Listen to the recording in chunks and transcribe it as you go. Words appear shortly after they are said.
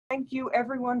Thank you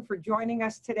everyone for joining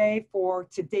us today for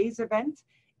today's event,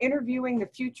 interviewing the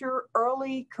future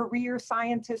early career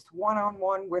scientist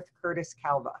one-on-one with Curtis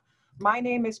Calva. My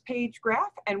name is Paige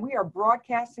Graff and we are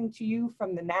broadcasting to you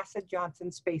from the NASA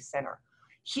Johnson Space Center.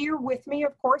 Here with me,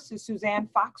 of course, is Suzanne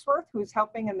Foxworth, who's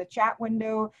helping in the chat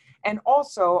window, and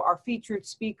also our featured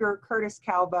speaker, Curtis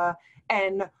Calva,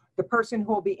 and the person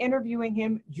who will be interviewing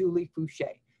him, Julie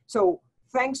Fouché. So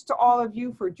thanks to all of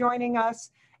you for joining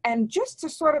us. And just to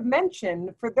sort of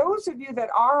mention, for those of you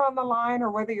that are on the line or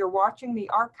whether you're watching the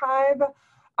archive,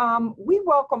 we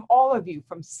welcome all of you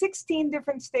from 16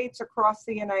 different states across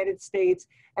the United States,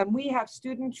 and we have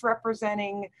students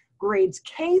representing grades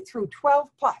K through 12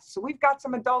 plus. So we've got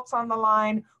some adults on the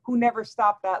line who never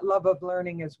stop that love of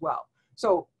learning as well.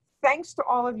 So thanks to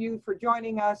all of you for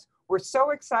joining us. We're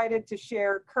so excited to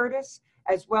share Curtis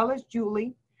as well as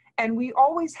Julie, and we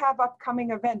always have upcoming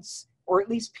events, or at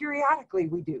least periodically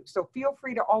we do. So feel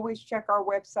free to always check our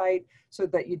website so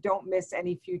that you don't miss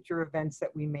any future events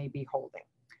that we may be holding.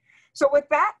 So with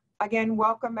that, again,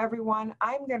 welcome everyone.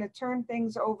 I'm gonna turn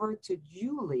things over to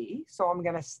Julie. So I'm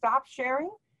gonna stop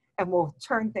sharing and we'll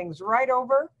turn things right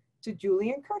over to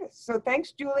Julie and Curtis. So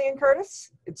thanks, Julie and Curtis.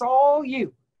 It's all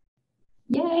you.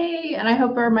 Yay, and I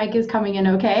hope our mic is coming in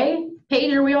okay.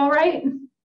 Paige, are we all right?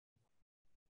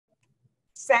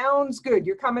 Sounds good.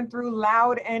 You're coming through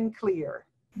loud and clear.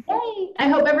 Yay, I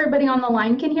hope everybody on the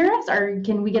line can hear us, or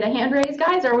can we get a hand raise,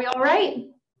 guys? Are we all right?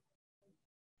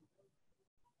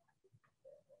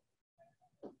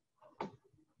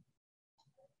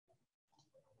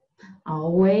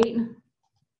 I'll wait.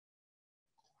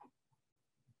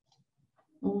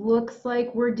 Looks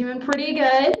like we're doing pretty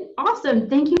good. Awesome.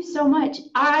 Thank you so much.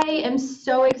 I am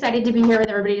so excited to be here with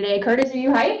everybody today. Curtis, are you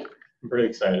hyped? I'm pretty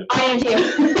excited. I am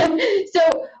too.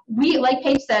 So we, like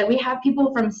Paige said, we have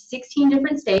people from 16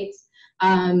 different states,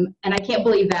 and I can't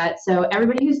believe that. So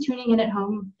everybody who's tuning in at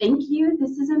home, thank you.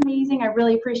 This is amazing. I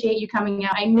really appreciate you coming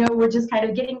out. I know we're just kind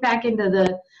of getting back into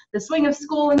the swing of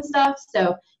school and stuff,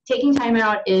 so taking time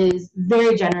out is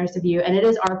very generous of you, and it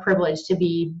is our privilege to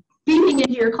be beaming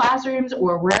into your classrooms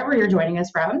or wherever you're joining us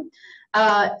from.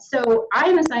 So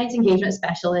I'm a science engagement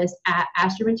specialist at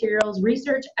Astromaterials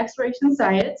Research Exploration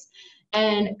Science,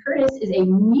 and Curtis is a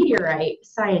meteorite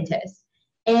scientist.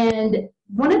 And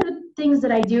one of the things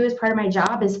that I do as part of my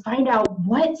job is find out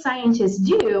what scientists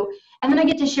do, and then I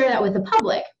get to share that with the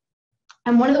public.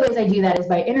 And one of the ways I do that is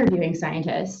by interviewing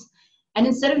scientists. And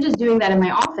instead of just doing that in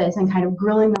my office and kind of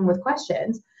grilling them with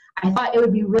questions, I thought it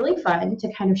would be really fun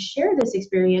to kind of share this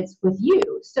experience with you.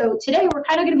 So today we're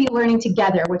kind of going to be learning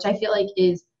together, which I feel like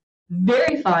is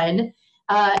very fun.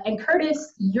 And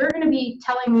Curtis, you're going to be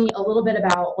telling me a little bit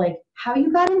about like how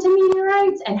you got into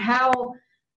meteorites and how,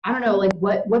 I don't know, like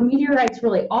what meteorites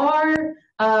really are.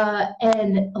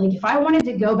 And like if I wanted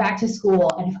to go back to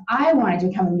school and if I wanted to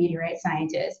become a meteorite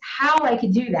scientist, how I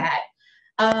could do that.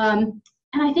 And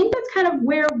I think that's kind of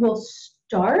where we'll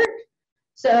start.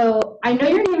 So I know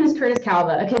your name is Curtis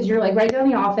Calva because you're like right there in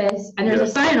the office and there's a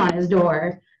sign on his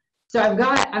door. So I've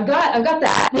got that. I've got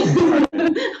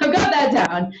that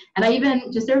down. And I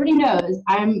even, just so everybody knows,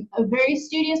 I'm a very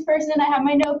studious person. I have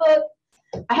my notebook,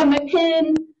 I have my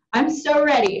pen, I'm so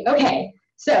ready. Okay,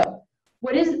 so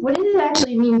what does it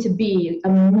actually mean to be a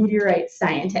meteorite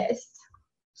scientist?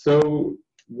 So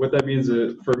what that means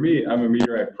is, for me, I'm a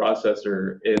meteorite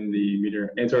processor in the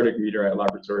Antarctic Meteorite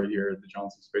Laboratory here at the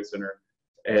Johnson Space Center.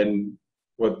 And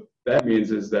what that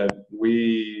means is that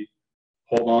we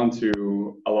hold on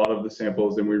to a lot of the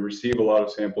samples and we receive a lot of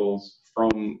samples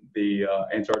from the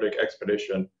Antarctic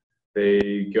expedition.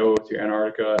 They go to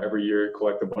Antarctica every year,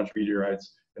 collect a bunch of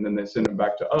meteorites, and then they send them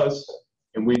back to us.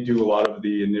 And we do a lot of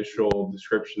the initial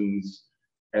descriptions,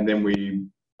 and then we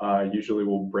usually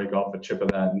will break off a chip of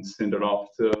that and send it off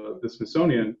to the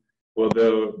Smithsonian. Well,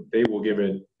 they will give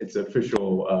it its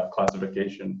official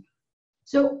classification.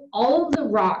 So all of the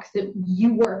rocks that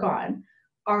you work on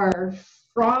are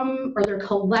from, or they're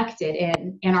collected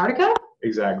in Antarctica?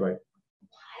 Exactly.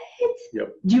 What?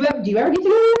 Yep. Do you ever get to go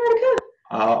to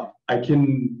Antarctica? I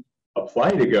can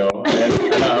apply to go,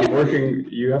 and I'm working.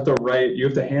 You have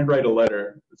to handwrite a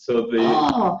letter. So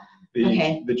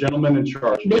the gentleman in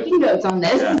charge. Making notes on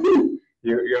this.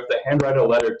 Yeah, you have to handwrite a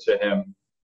letter to him,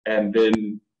 and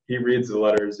then he reads the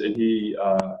letters, and he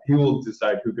will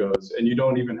decide who goes. And you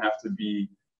don't even have to be,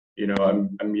 you know,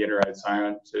 a meteorite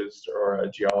scientist or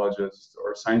a geologist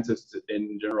or a scientist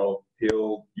in general.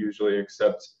 He'll usually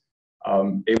accept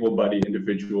able-bodied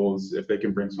individuals if they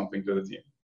can bring something to the team.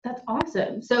 That's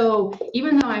awesome. So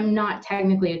even though I'm not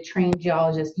technically a trained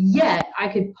geologist yet, I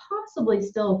could possibly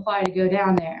still apply to go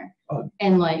down there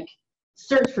and like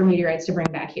search for meteorites to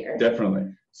bring back here.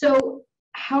 Definitely. So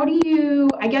how do you,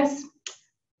 I guess,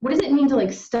 what does it mean to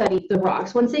like study the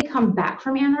rocks once they come back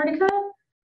from Antarctica?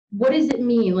 What does it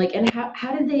mean? Like, and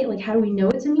how do they, like, how do we know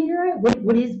it's a meteorite?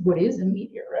 What is a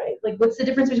meteorite? Like, what's the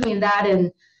difference between that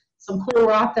and some cool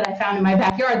rock that I found in my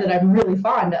backyard that I'm really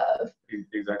fond of?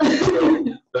 Exactly.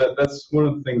 So that's one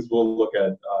of the things we'll look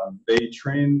at. They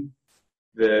train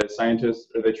the scientists,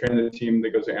 or they train the team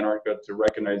that goes to Antarctica to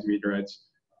recognize meteorites.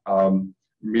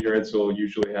 Meteorites will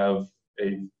usually have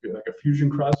like a fusion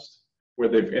crust where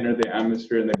they've entered the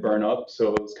atmosphere and they burn up.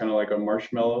 So it's kind of like a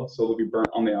marshmallow. So they'll be burnt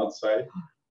on the outside.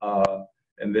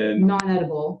 And then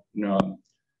non-edible. No.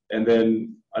 And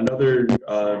then another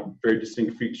very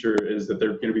distinct feature is that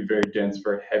they're going to be very dense,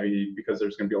 very heavy, because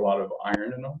there's going to be a lot of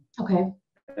iron in them. Okay.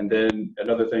 And then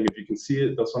another thing, if you can see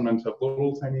it, they'll sometimes have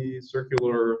little tiny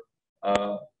circular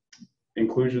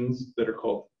inclusions that are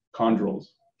called chondrules.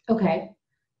 Okay.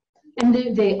 And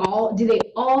do they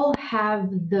all have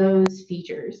those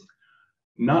features?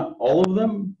 Not all of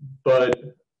them, but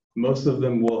most of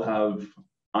them will have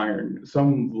iron,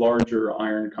 some larger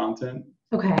iron content.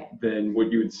 Okay. Than what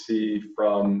you would see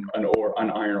from an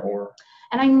iron ore.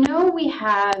 And I know we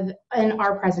have in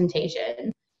our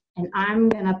presentation, and I'm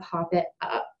gonna pop it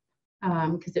up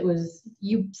because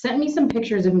you sent me some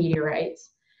pictures of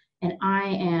meteorites, and I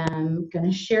am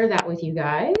gonna share that with you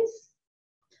guys.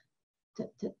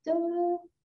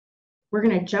 We're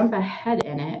gonna jump ahead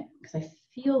in it because I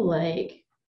feel like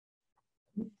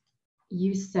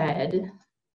you said,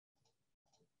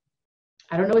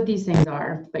 I don't know what these things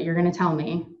are, but you're gonna tell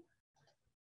me.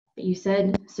 But you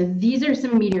said, so these are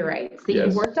some meteorites that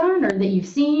you've worked on, or that you've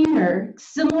seen, or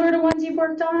similar to ones you've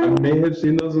worked on? I may have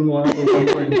seen those in the lab at one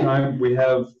point in time. We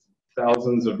have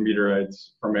thousands of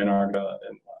meteorites from Antarctica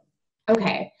in the lab.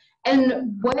 Okay.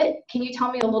 And can you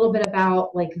tell me a little bit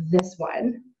about like this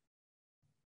one?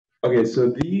 Okay,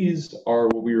 so these are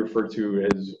what we refer to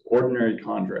as ordinary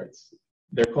chondrites.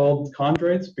 They're called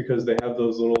chondrites because they have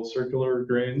those little circular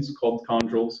grains called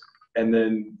chondrules. And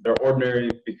then they're ordinary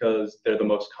because they're the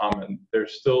most common. They're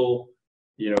still,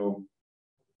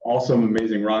 awesome,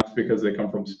 amazing rocks because they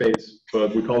come from space,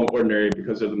 but we call them ordinary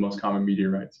because they're the most common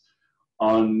meteorites.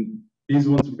 On these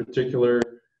ones in particular,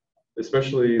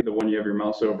 especially the one you have your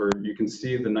mouse over, you can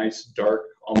see the nice dark,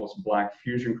 almost black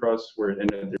fusion crust where it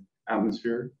entered the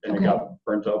atmosphere and it got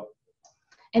burnt up.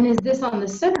 And is this on the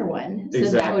center one? So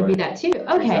exactly. That would be that too.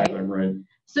 Okay. Exactly, right.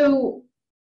 So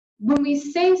when we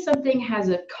say something has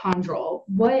a chondrule,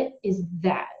 what is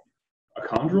that? A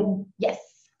chondrule? Yes.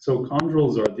 So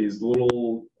chondrules are these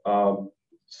little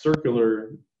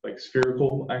circular, like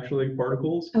spherical, actually,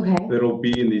 particles that'll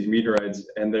be in these meteorites,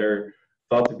 and they're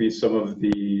thought to be some of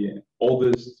the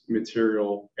oldest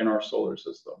material in our solar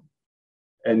system.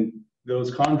 And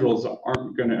those chondrules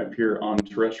aren't going to appear on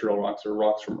terrestrial rocks or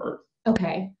rocks from Earth.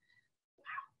 Okay.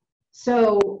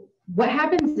 So what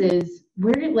happens is,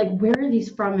 where are these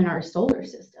from in our solar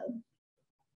system?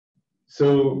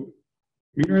 So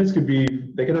meteorites could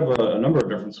have a number of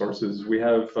different sources. We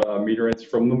have meteorites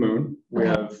from the moon. We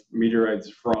have meteorites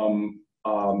from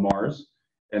Mars.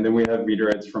 And then we have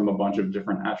meteorites from a bunch of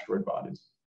different asteroid bodies.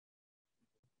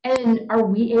 And are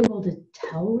we able to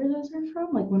tell where those are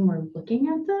from? Like when we're looking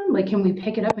at them? Like, can we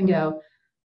pick it up and go,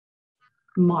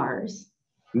 Mars?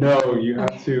 No, you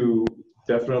have to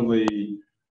definitely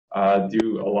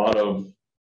do a lot of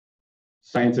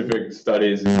scientific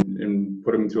studies and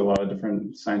put them into a lot of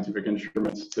different scientific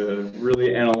instruments to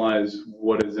really analyze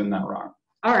what is in that rock.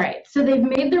 All right, so they've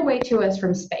made their way to us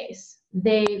from space.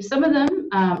 Some of them,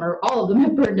 or all of them,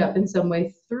 have burned up in some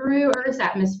way through Earth's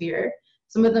atmosphere.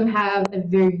 Some of them have a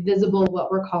very visible,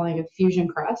 what we're calling a fusion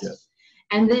crust. Yes.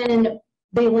 And then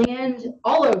they land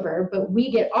all over, but we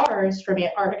get ours from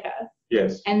Antarctica.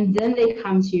 Yes. And then they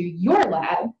come to your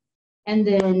lab, and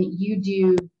then you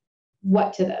do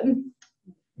what to them?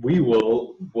 We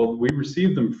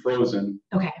receive them frozen.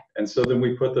 Okay. And so then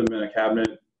we put them in a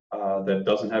cabinet that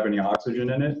doesn't have any oxygen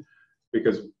in it,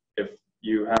 because if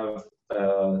you have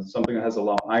something that has a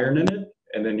lot of iron in it,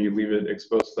 and then you leave it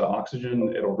exposed to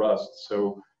oxygen, it'll rust.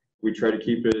 So we try to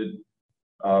keep it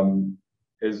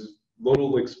as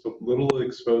little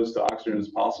exposed to oxygen as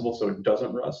possible so it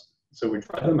doesn't rust. So we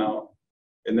dry them out.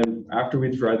 And then after we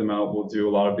dry them out, we'll do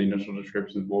a lot of the initial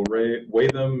descriptions. We'll weigh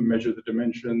them, measure the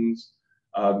dimensions,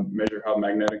 measure how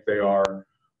magnetic they are.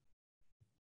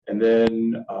 And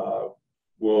then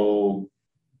we'll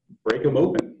break them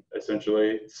open,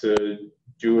 essentially, to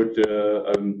do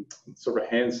a sort of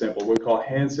hand sample, what we call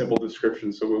hand sample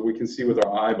description, so we can see with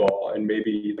our eyeball and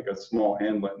maybe like a small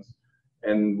hand lens.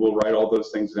 And we'll write all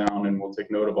those things down and we'll take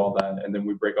note of all that. And then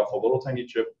we break off a little tiny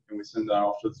chip and we send that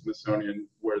off to the Smithsonian,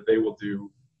 where they will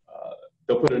do,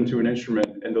 they'll put it into an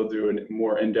instrument and they'll do a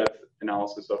more in-depth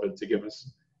analysis of it to give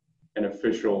us an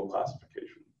official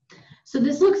classification. So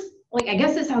this looks like, I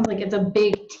guess it sounds like it's a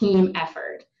big team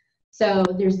effort. So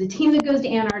there's the team that goes to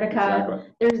Antarctica, Exactly.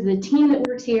 there's the team that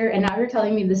works here, and now you're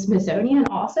telling me the Smithsonian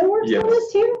also works on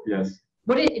this too? Yes.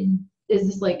 Is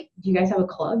this like, do you guys have a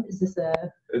club? Is this a...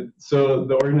 So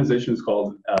the organization is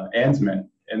called ANSMET,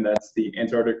 and that's the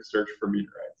Antarctic Search for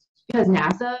Meteorites. Because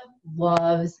NASA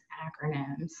loves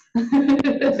acronyms.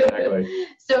 Exactly.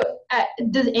 So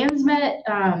does ANSMET,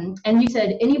 and you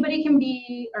said anybody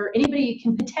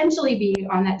can potentially be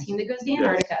on that team that goes to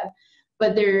Antarctica, yes.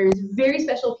 But there's very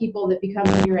special people that become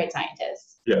meteorite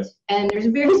scientists. Yes. And there's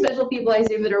very special people, I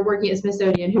assume, that are working at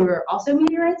Smithsonian who are also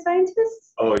meteorite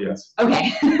scientists? Oh, yes.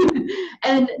 Okay.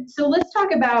 And so let's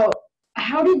talk about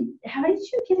how did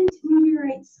you get into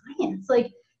meteorite science?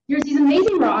 Like, there's these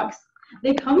amazing rocks.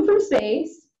 They come from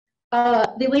space.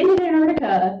 They land in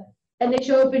Antarctica, and they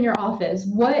show up in your office.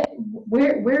 Where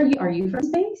are you? Are you from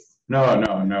space?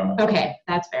 No. Okay,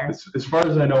 that's fair. As far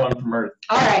as I know, I'm from Earth.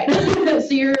 All right.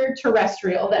 So you're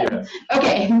terrestrial then. Yes.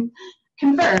 Okay.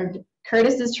 Confirmed.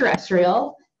 Curtis is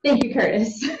terrestrial. Thank you,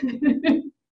 Curtis.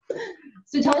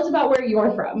 So tell us about where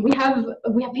you're from. We have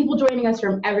people joining us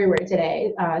from everywhere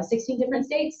today, 16 different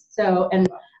states. So, and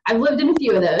I've lived in a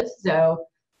few of those. So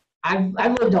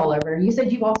I've lived all over. You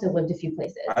said you've also lived a few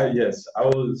places. Yes, I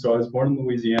was born in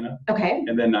Louisiana. Okay.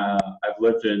 And then I've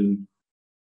lived in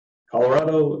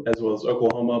Colorado as well as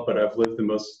Oklahoma, but I've lived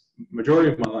the majority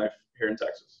of my life here in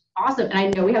Texas. Awesome. And I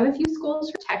know we have a few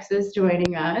schools for Texas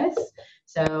joining us.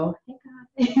 So, hey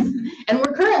guys. And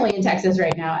we're currently in Texas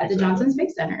right now at the Johnson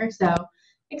Space Center. So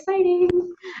exciting.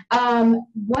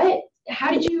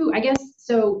 How did you, I guess,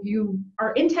 so you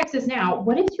are in Texas now.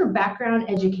 What is your background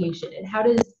education, and how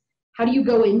do you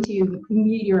go into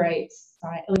meteorites?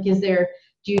 Like,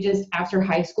 do you just after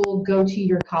high school go to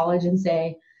your college and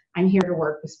say, I'm here to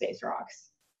work with space rocks,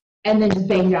 and then just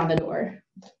bang down the door?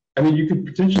 I mean, you could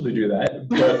potentially do that,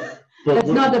 but that's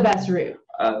not the best route.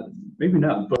 Maybe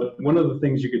not, but one of the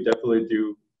things you could definitely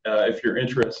do if you're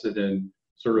interested in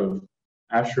sort of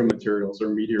astromaterials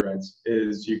or meteorites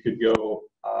is you could go,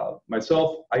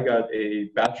 myself, I got a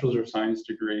Bachelor's of Science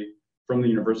degree from the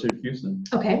University of Houston.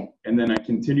 Okay. And then I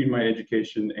continued my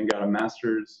education and got a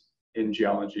master's in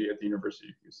geology at the University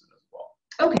of Houston as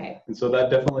well. Okay. And so that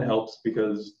definitely helps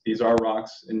because these are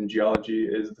rocks, and geology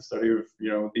is the study of,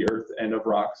 the earth and of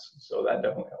rocks. So that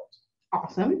definitely helps.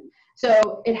 Awesome.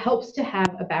 So it helps to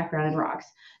have a background in rocks.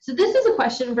 So this is a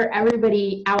question for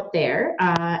everybody out there,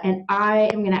 and I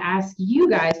am going to ask you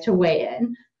guys to weigh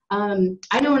in.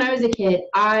 I know when I was a kid,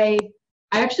 I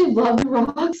actually loved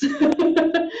rocks.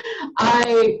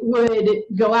 I would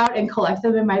go out and collect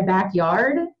them in my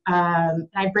backyard.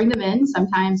 I'd bring them in,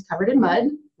 sometimes covered in mud,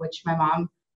 which my mom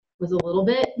was a little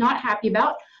bit not happy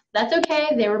about. That's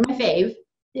okay. They were my fave.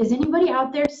 Is anybody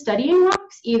out there studying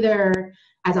rocks, either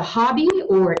as a hobby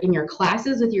or in your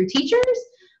classes with your teachers?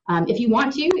 If you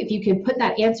want to, if you could put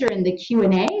that answer in the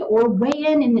Q&A or weigh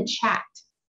in the chat.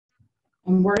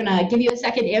 And we're going to give you a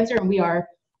second answer, and we are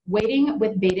waiting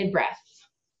with bated breath.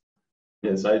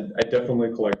 Yes, I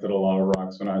definitely collected a lot of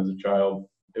rocks when I was a child.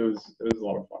 It was a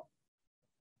lot of fun.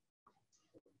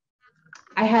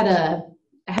 I had a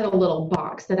little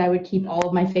box that I would keep all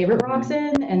of my favorite rocks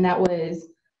in, and that was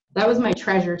my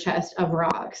treasure chest of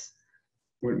rocks.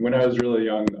 When I was really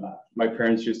young, my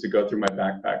parents used to go through my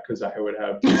backpack because I would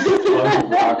have tons of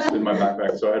rocks in my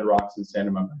backpack. So I had rocks and sand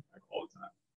in my backpack all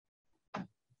the time.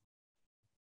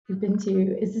 You've been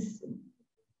to, is this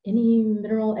any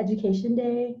mineral education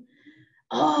day?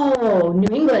 Oh,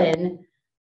 New England.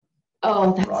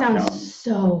 Oh, that sounds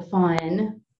so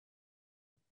fun.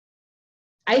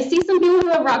 I see some people who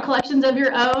have rock collections of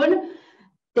your own.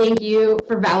 Thank you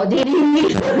for validating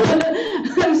me.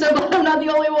 I'm so glad I'm not the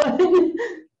only one.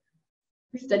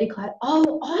 Study class.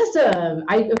 Oh, awesome.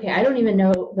 I don't even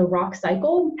know the rock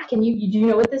cycle. Do you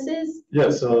know what this is? Yeah,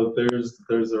 so there's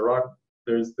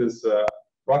this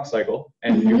rock cycle,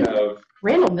 and you have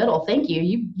Randall Middle. Thank you.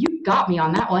 You got me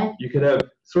on that one. You could have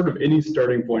sort of any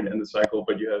starting point in the cycle,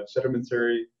 but you have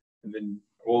sedimentary, and then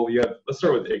let's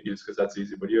start with igneous because that's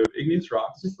easy. But you have igneous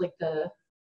rocks. Just like the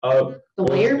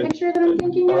layer picture that I'm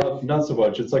thinking of? Not so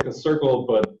much. It's like a circle,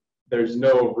 but there's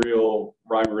no real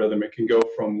rhyme or rhythm. It can go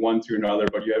from one to another,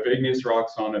 but you have igneous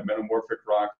rocks on it, metamorphic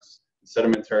rocks,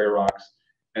 sedimentary rocks,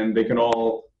 and they can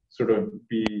all sort of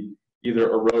be either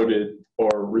eroded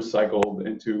or recycled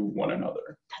into one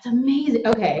another. That's amazing.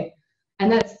 Okay.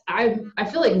 And that's, I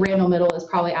feel like Randall Middle is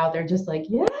probably out there just like,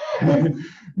 yeah,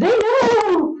 they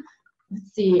know.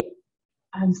 Let's see.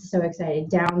 I'm so excited.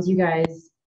 Downs, you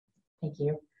guys, thank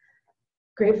you.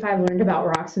 Grade 5 learned about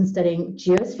rocks when studying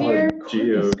geosphere.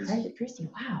 Geodes. Christy,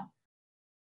 wow.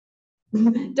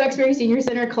 Duxbury Senior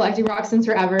Center collecting rocks since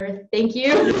forever. Thank you.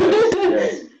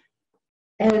 Yes.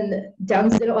 And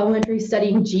Downsville Elementary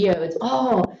studying geodes.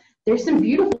 Oh, there's some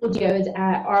beautiful geodes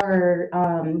at our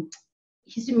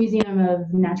Houston Museum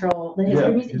of Natural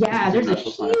History Museum. Yeah, there's a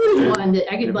huge one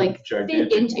that I could like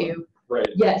fit into. Right.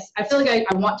 Yes, I feel like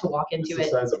I want to walk into it's it. The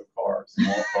size of a car,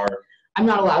 small car. I'm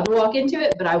not allowed to walk into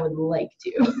it, but I would like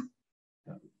to.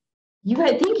 You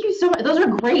guys, thank you so much. Those are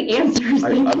great answers.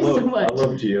 Thank you so much. I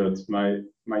love geodes. My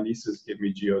nieces give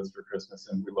me geodes for Christmas,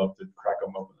 and we love to crack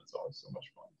them open. It's always so much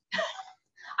fun.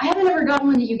 I haven't ever gotten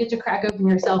one that you get to crack open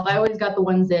yourself. I always got the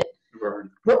ones that were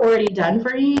already done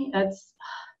for me.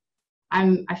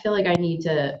 I feel like I need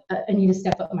to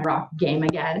step up my rock game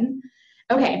again.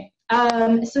 Okay.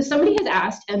 So somebody has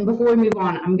asked, and before we move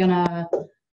on, I'm gonna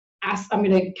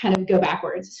kind of go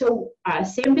backwards. So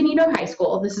San Benito High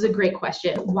School, this is a great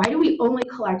question. Why do we only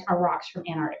collect our rocks from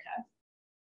Antarctica?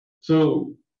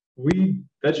 So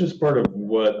that's just part of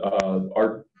what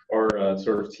our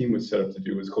sort of team was set up to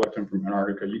do, was collect them from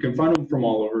Antarctica. You can find them from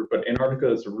all over, but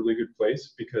Antarctica is a really good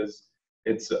place because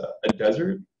it's a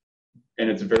desert and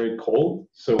it's very cold.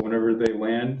 So whenever they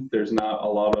land, there's not a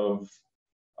lot of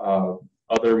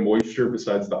other moisture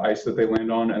besides the ice that they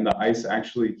land on, and the ice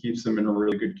actually keeps them in a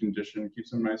really good condition,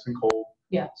 keeps them nice and cold.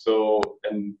 Yeah. So,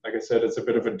 and like I said, it's a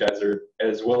bit of a desert,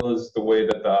 as well as the way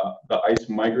that the ice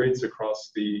migrates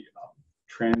across the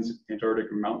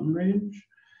trans-Antarctic mountain range.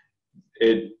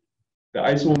 The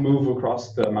ice will move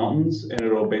across the mountains, and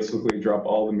it'll basically drop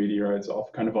all the meteorites off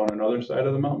kind of on another side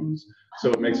of the mountains.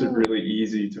 So it makes it really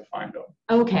easy to find them.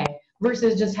 Okay,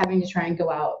 versus just having to try and go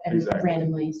out and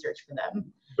randomly search for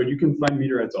them. But you can find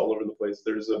meteorites all over the place.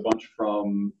 There's a bunch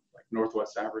from like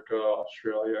Northwest Africa,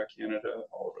 Australia, Canada,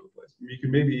 all over the place. You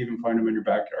can maybe even find them in your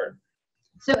backyard.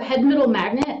 So head middle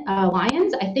magnet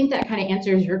lions, I think that kind of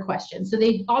answers your question. So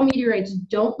all meteorites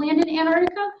don't land in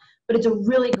Antarctica, but it's a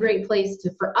really great place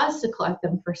for us to collect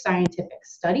them for scientific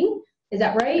study. Is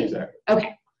that right? Exactly.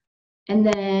 Okay. And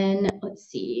then let's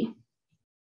see.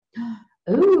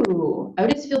 Ooh,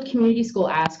 Otisfield Community School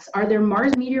asks, are there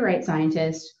Mars meteorite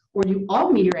scientists, or do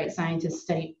all meteorite scientists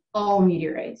study all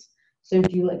meteorites? So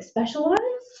do you like specialize?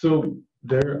 So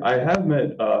I have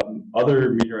met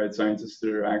other meteorite scientists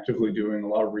that are actively doing a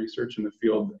lot of research in the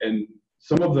field, and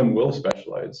some of them will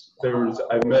specialize.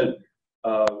 I've met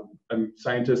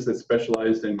scientists that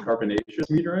specialized in carbonaceous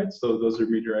meteorites. So those are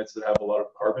meteorites that have a lot of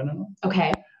carbon in them.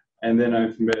 Okay. And then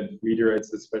I've met meteorites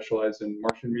that specialize in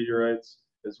Martian meteorites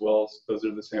as well. Those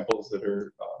are the samples that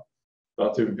are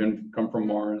thought to have come from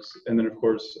Mars. And then, of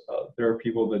course, there are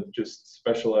people that just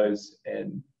specialize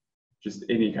in just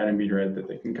any kind of meteorite that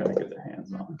they can kind of get their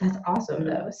hands on. That's awesome,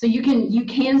 though. So you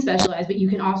can specialize, but you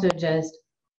can also just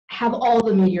have all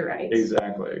the meteorites.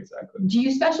 Exactly. Do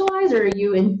you specialize, or are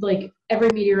you in like every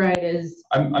meteorite is?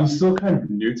 I'm still kind of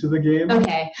new to the game.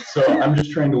 Okay. So I'm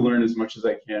just trying to learn as much as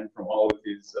I can from all of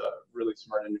these really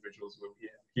smart individuals we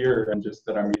have here and just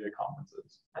that I meet at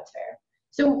conferences. That's fair.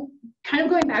 So kind of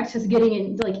going back to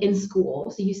getting in school.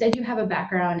 So you said you have a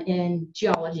background in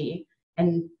geology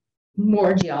and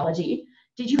more geology.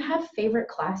 Did you have favorite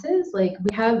classes? Like,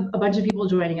 we have a bunch of people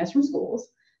joining us from schools.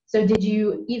 So did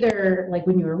you either, like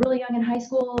when you were really young in high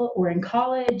school or in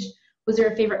college, was there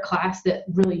a favorite class that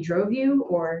really drove you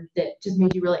or that just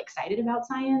made you really excited about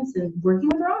science and working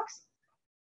with rocks?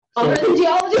 Other than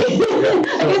geology? Yeah,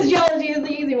 I guess geology is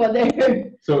the easy one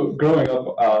there. So growing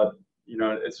up,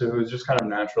 it was just kind of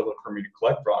natural for me to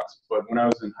collect rocks. But when I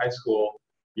was in high school,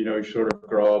 you sort of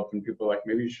grow up and people are like,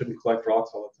 maybe you shouldn't collect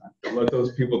rocks all the time. Don't let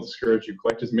those people discourage you.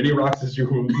 Collect as many rocks as you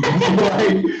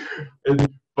like.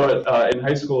 But in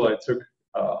high school, I took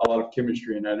a lot of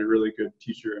chemistry, and I had a really good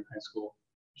teacher in high school.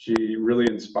 She really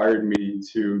inspired me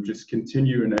to just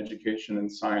continue in education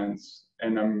and science.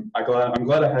 And I'm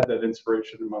glad I had that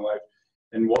inspiration in my life.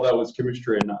 And while that was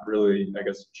chemistry and not really, I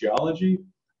guess, geology,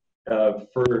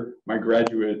 for my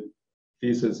graduate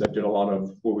thesis, I did a lot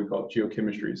of what we call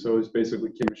geochemistry. So it was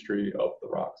basically chemistry of the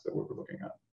rocks that we were looking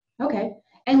at. Okay.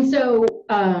 And so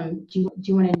do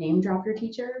you want to name drop your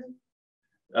teacher?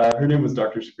 Her name was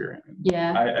Dr. Spirian.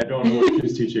 Yeah. I don't know what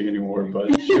she's teaching anymore,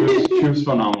 but she was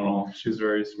phenomenal. She was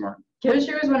very smart.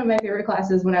 Chemistry was one of my favorite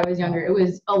classes when I was younger. It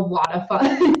was a lot of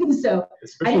fun. So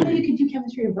I didn't know you could do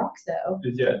chemistry of rocks, though.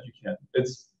 Yeah, you can.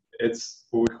 It's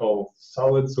what we call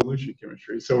solid solution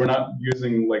chemistry. So we're not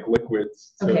using like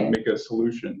liquids to make a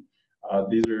solution.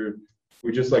 These are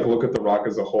we just like look at the rock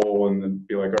as a whole and then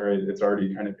be like, all right, it's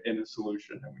already kind of in a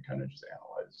solution, and we kind of just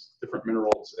analyze different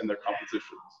minerals and their compositions.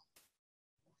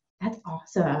 That's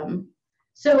awesome.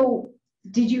 So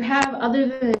did you have, other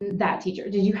than that teacher,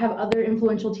 did you have other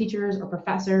influential teachers or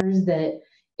professors that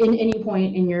in any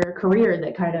point in your career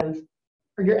that kind of,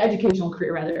 or your educational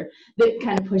career rather, that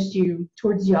kind of pushed you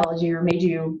towards geology, or made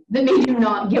you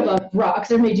not give up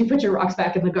rocks, or made you put your rocks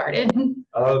back in the garden?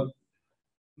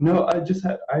 No, I just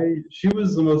had, she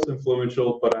was the most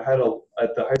influential, but I had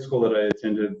at the high school that I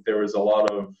attended, there was a lot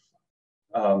of,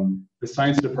 the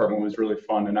science department was really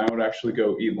fun, and I would actually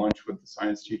go eat lunch with the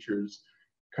science teachers,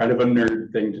 kind of a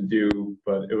nerd thing to do,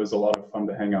 but it was a lot of fun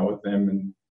to hang out with them,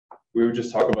 and we would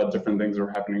just talk about different things that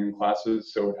were happening in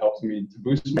classes, so it helped me to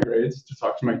boost my grades, to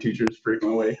talk to my teachers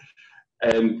frequently,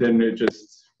 and then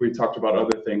we talked about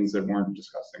other things that weren't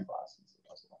discussed in classes.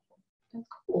 That's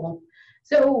cool.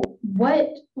 So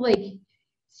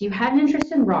so you had an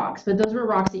interest in rocks, but those were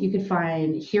rocks that you could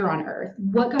find here on Earth.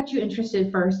 What got you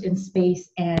interested first in space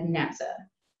and NASA?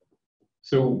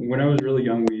 So when I was really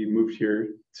young, we moved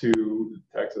here to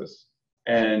Texas,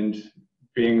 and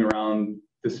being around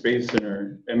the Space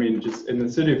Center, I mean, just in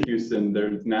the city of Houston,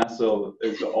 there's NASA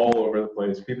is all over the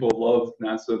place. People love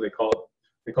NASA. They call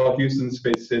it Houston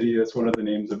Space City. That's one of the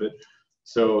names of it.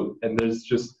 So, and there's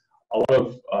just a lot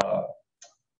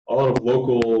of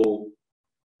local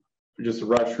just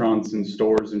restaurants and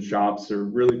stores and shops are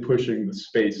really pushing the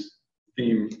space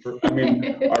theme. I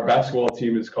mean, our basketball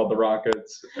team is called the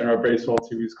Rockets, and our baseball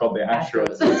team is called the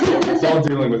Astros. It's all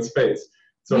dealing with space.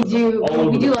 So we do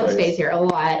love space here a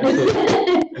lot.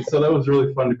 And so that was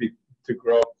really fun to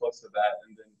grow up close to that.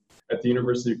 And then at the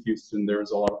University of Houston, there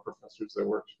was a lot of professors that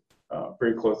worked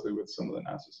very closely with some of the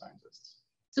NASA scientists.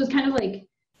 So it's kind of like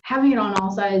having it on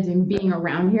all sides and being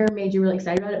around here made you really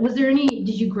excited about it.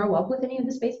 Did you grow up with any of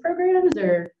the space programs,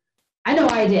 or? I know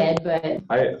I did, but.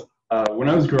 When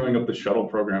I was growing up, the shuttle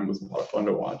program was a lot of fun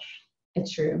to watch.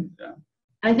 It's true. Yeah.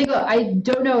 I think, I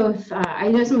don't know if, I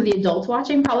know some of the adults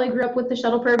watching probably grew up with the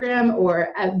shuttle program,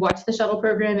 or watched the shuttle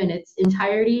program in its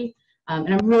entirety.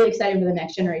 And I'm really excited for the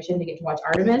next generation to get to watch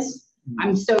Artemis.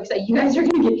 I'm so excited. You guys are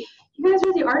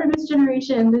the Artemis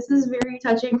generation. This is very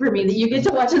touching for me that you get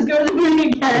to watch us go to the moon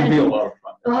again. It'll be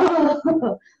a lot of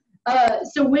fun.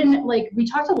 So when, we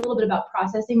talked a little bit about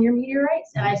processing your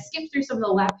meteorites, and I skipped through some of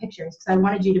the lab pictures because I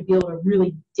wanted you to be able to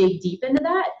really dig deep into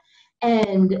that.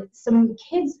 And some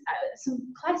kids,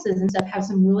 some classes and stuff have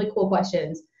some really cool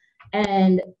questions.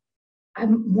 And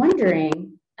I'm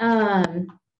wondering,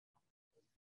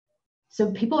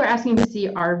 so people are asking to see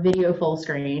our video full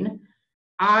screen.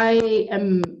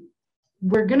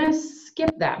 We're gonna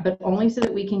skip that, but only so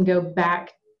that we can go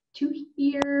back to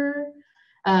here,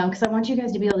 because I want you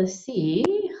guys to be able to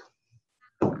see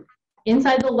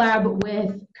inside the lab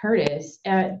with Curtis.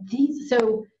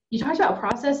 So you talked about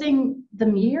processing the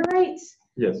meteorites.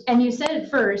 Yes. And you said at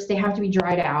first they have to be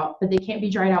dried out, but they can't be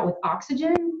dried out with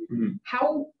oxygen. Mm-hmm.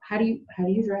 How do you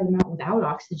dry them out without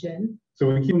oxygen? So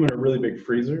we keep them in a really big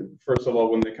freezer, first of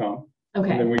all, when they come. Okay.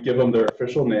 And then we give them their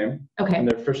official name. Okay. And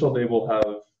their official name will have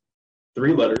about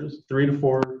 3 to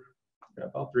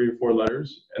 4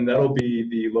 letters. And that'll be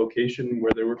the location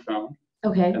where they were found.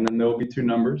 Okay. And then there will be 2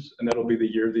 numbers, and that'll be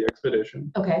the year of the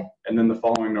expedition. Okay. And then the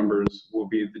following numbers will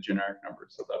be the generic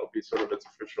numbers. So that'll be sort of its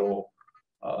official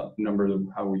number of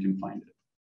how we can find it.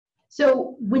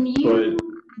 So when you,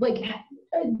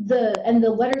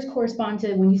 the letters correspond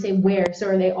to when you say where, so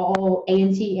are they all A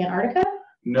and T Antarctica?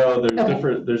 No,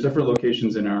 there's different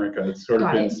locations in Antarctica. It's sort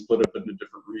of been split up into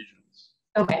different regions.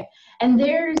 Okay. And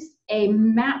there's a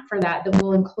map for that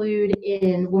we'll include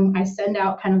when I send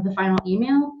out kind of the final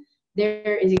email.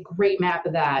 There is a great map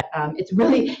of that. It's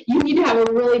really, you need to have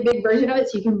a really big version of it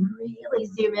so you can really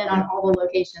zoom in on all the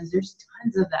locations. There's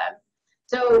tons of them.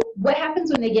 So what happens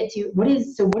when they get to, what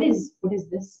is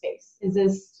this space?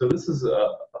 So this is a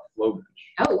flow bench.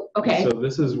 Oh, okay. So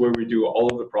this is where we do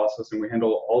all of the processing. We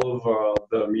handle all of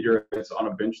the meteorites on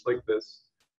a bench like this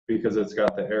because it's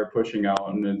got the air pushing out,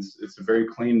 and it's a very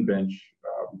clean bench.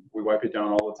 We wipe it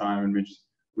down all the time, and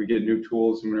we get new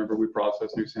tools whenever we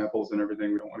process new samples and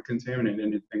everything. We don't want to contaminate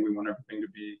anything. We want everything to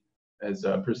be as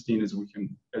pristine as we found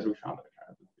it kind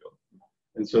of the field.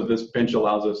 And so this bench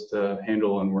allows us to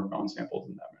handle and work on samples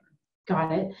in that manner.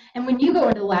 Got it. And when you go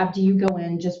into the lab, do you go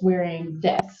in just wearing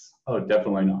this? Oh,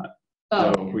 definitely not.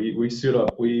 Oh, no, okay. We suit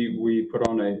up. We put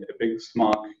on a big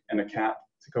smock and a cap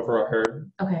to cover our hair.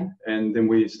 Okay. And then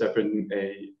we step in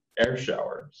a air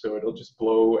shower, so it'll just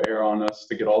blow air on us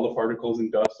to get all the particles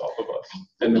and dust off of us,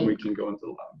 and then we can go into the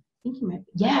lab. I think you might.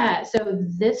 Yeah. So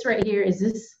this right here, is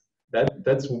this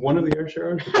That's one of the air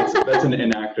showers. That's an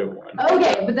inactive one.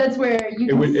 Okay, but that's where you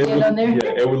can stand on there.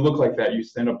 Yeah, it would look like that. You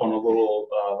stand up on a little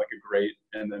like a grate,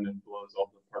 and then it blows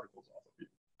all the particles off of you.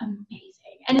 Amazing.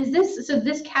 And is this, so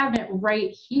this cabinet right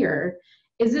here,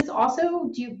 is this also,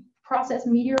 do you process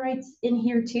meteorites in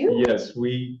here too? Yes,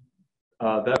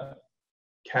 that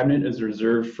cabinet is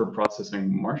reserved for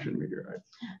processing Martian meteorites.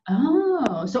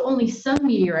 Oh, so only some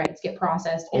meteorites get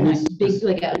processed in a big,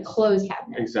 like a closed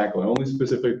cabinet. Exactly. Only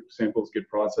specific samples get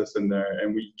processed in there,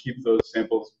 and we keep those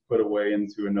samples put away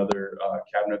into another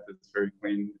cabinet that's very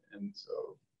clean, and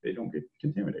so they don't get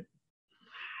contaminated.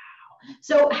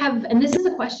 So and this is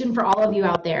a question for all of you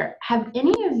out there, have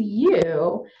any of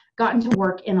you gotten to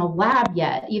work in a lab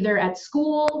yet, either at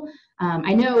school?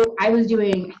 I know I was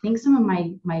doing, I think some of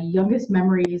my youngest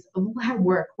memories of lab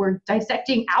work were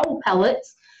dissecting owl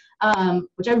pellets,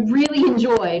 which I really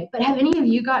enjoyed. But have any of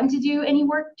you gotten to do any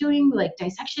work doing like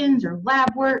dissections or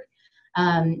lab work?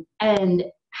 And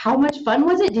how much fun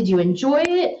was it? Did you enjoy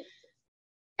it?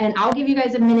 And I'll give you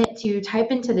guys a minute to type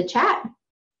into the chat.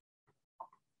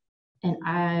 And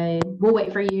I will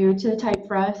wait for you to type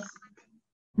for us.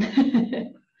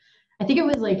 I think it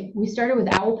was like, we started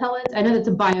with owl pellets. I know that's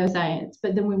a bioscience,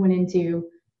 but then we went into,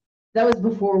 that was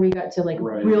before we got to like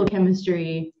real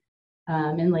chemistry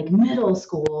in like middle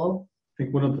school. I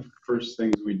think one of the first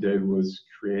things we did was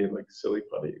create like silly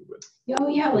putty with. Oh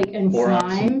yeah, like and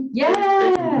slime.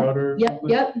 Yeah. Powder.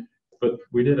 Yep. But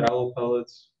we did owl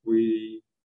pellets. We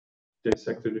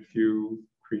dissected a few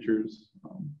creatures.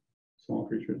 Small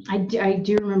creatures. I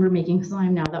do remember making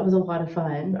slime now. That was a lot of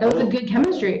fun. That was a good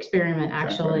chemistry experiment,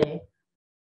 actually. Exactly.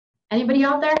 Anybody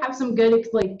out there have some good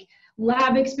like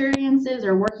lab experiences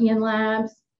or working in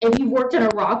labs? If you've worked in a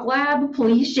rock lab,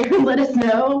 please share and let us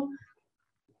know.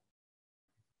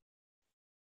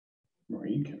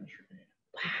 Marine chemistry.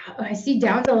 Wow. I see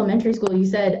Downs Elementary School, you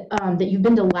said that you've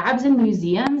been to labs and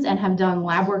museums and have done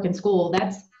lab work in school.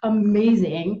 That's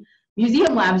amazing.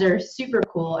 Museum labs are super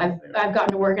cool. I've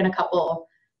gotten to work in a couple,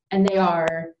 and they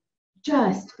are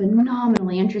just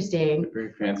phenomenally interesting.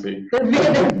 Very fancy. They're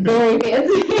very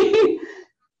fancy.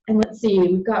 And let's see,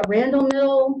 we've got Randall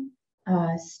Middle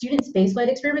Student Spaceflight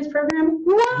Experiments Program.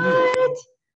 What?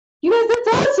 You guys,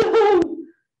 that's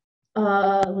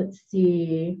awesome. Let's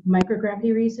see,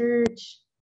 microgravity research.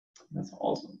 That's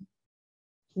awesome.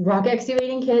 Rock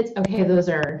excavating kits. Okay, those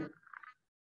are.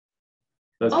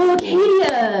 That's cool.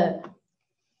 Acadia.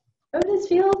 Otis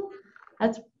Field.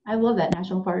 I love that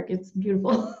national park. It's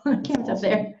beautiful. Camped up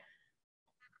there.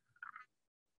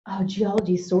 Oh,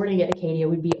 geology sorting at Acadia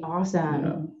would be awesome.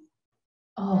 Yeah.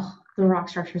 Oh, the rock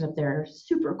structures up there are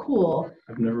super cool.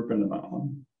 I've never been to that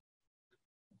one.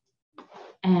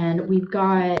 And we've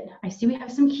got, I see we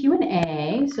have some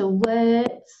Q&A. So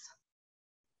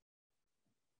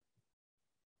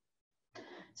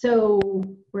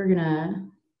we're gonna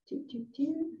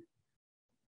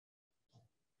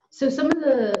So some of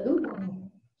the,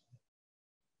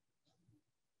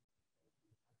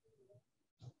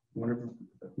 Whatever,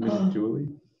 Miss Julie?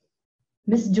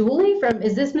 Miss Julie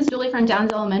is this Miss Julie from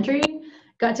Downs Elementary?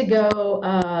 Got to go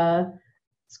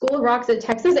School of Rocks at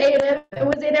Texas A&M. I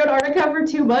was in Antarctica for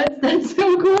 2 months. That's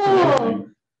so cool.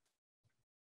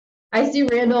 I see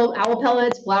Randall, owl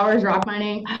pellets, flowers, rock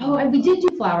mining. Oh, and we did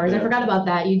do flowers. Yeah. I forgot about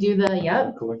that. You do the,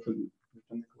 yep. Collection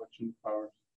of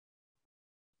flowers.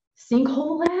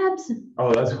 Sinkhole labs?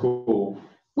 Oh, that's cool.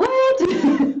 What? I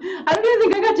don't even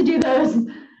think I got to do those.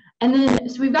 And then,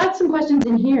 so we've got some questions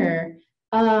in here.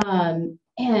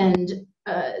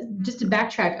 Just to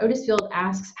backtrack, Otis Field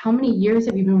asks, how many years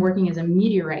have you been working as a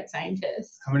meteorite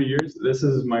scientist? How many years? This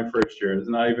is my first year. It's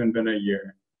not even been a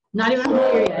year. Not even a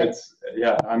whole year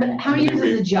yet. How many years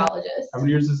as a geologist? How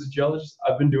many years as a geologist?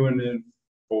 I've been doing it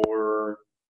for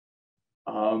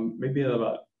maybe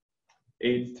about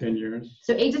 8 to 10 years.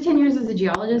 So 8 to 10 years as a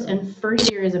geologist, yeah. And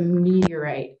first year as a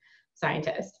meteorite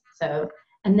scientist. So,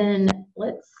 and then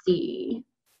let's see.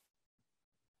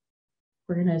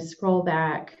 We're gonna scroll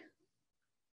back.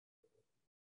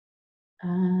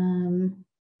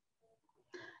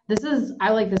 I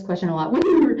like this question a lot. When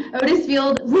you were, Otis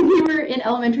Field, when you were in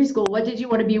elementary school, what did you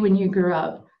want to be when you grew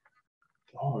up?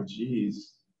 Oh,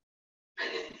 geez.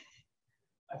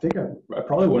 I think I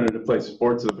probably wanted to play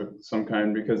sports of some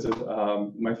kind because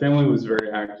my family was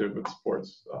very active with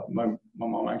sports. My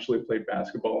mom actually played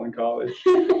basketball in college,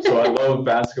 so I love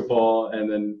basketball. And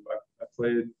then I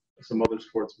played some other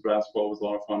sports. Basketball was a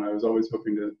lot of fun. I was always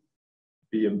hoping to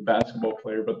be a basketball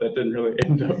player, but that didn't really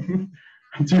end up.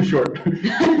 I'm too short.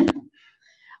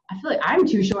 I feel like I'm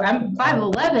too short. I'm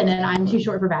 5'11" and I'm too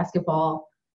short for basketball.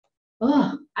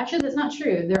 Oh, actually, that's not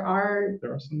true. There are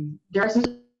some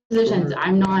positions.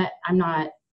 I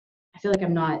feel like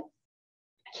I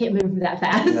can't move that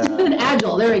fast. Yeah.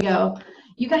 Agile, there we go.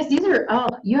 You guys,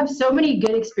 you have so many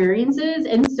good experiences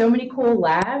and so many cool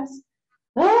labs.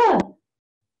 Ah,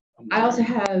 I also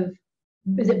have,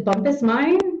 is it Bumpus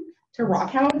Mine to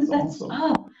Rockhounds? That's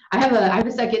awesome. I have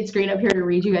a second screen up here to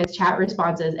read you guys' chat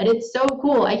responses, and it's so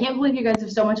cool. I can't believe you guys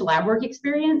have so much lab work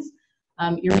experience.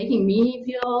 You're making me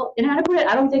feel inadequate.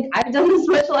 I don't think I've done this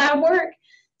much lab work.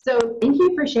 So thank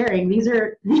you for sharing. These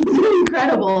are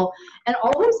incredible, and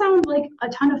all of them sound like a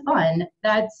ton of fun.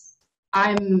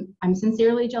 I'm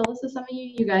sincerely jealous of some of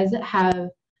you. You guys have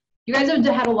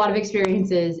had a lot of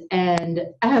experiences and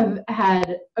have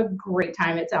had a great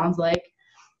time, it sounds like.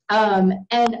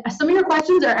 And some of your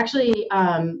questions are actually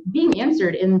being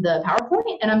answered in the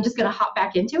PowerPoint, and I'm just going to hop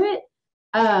back into it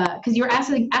because you were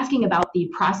asking about the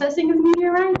processing of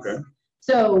meteorites. Okay.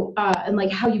 So, and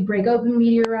like how you break open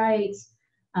meteorites.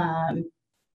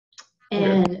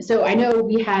 And so I know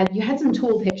you had some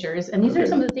tool pictures, and these are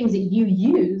some of the things that you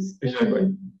use.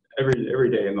 Exactly. Every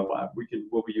day in the lab,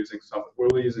 we'll be using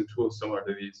tools similar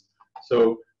to these.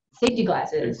 So safety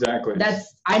glasses. Exactly.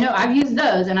 I know I've used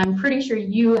those, and I'm pretty sure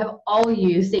you have all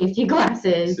used safety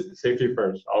glasses. Safety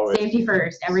first, always. Safety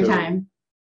first, every time.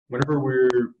 Whenever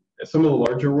some of the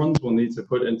larger ones we'll need to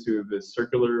put into this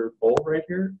circular bowl right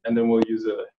here, and then we'll use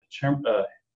a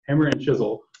hammer and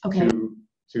chisel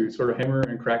to sort of hammer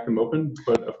and crack them open.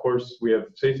 But of course, we have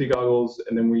safety goggles,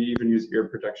 and then we even use ear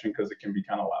protection because it can be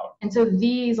kind of loud. And so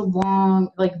these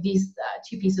these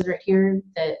two pieces right here,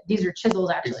 these are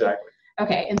chisels actually. Exactly.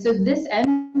 Okay, and so this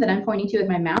end that I'm pointing to with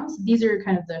my mouse, these are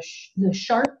kind of the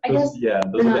sharp, I guess? Yeah,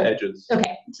 those are the edges.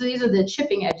 Okay, so these are the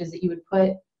chipping edges that you would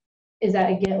put. Is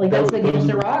that that's against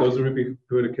the rock? Those would be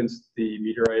put against the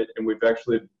meteorite, and we've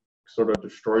actually sort of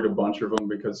destroyed a bunch of them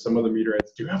because some of the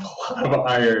meteorites do have a lot of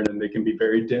iron, and they can be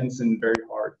very dense and very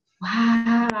hard.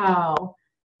 Wow.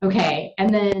 Okay,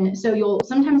 and then so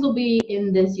sometimes will be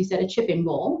in this, you said a chipping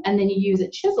bowl, and then you use a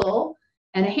chisel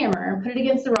and a hammer, put it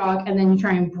against the rock, and then you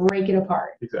try and break it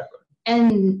apart. Exactly.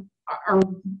 And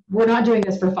we're not doing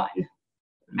this for fun.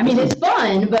 I mean, it's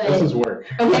fun, but this is work.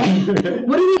 Okay.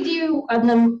 What do we do?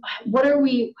 What are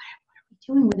we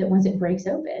doing with it once it breaks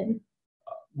open?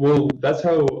 Well, that's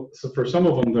how. So for some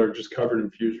of them, they're just covered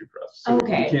in fusion crust, so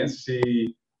you can't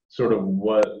see sort of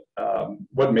what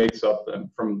makes up them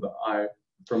from the eye,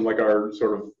 from like our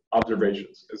sort of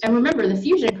observations. And remember, the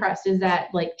fusion crust is that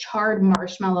like charred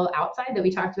marshmallow outside that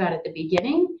we talked about at the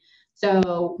beginning.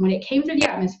 So when it came through the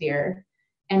atmosphere,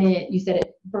 and you said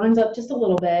it burns up just a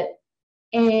little bit,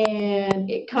 and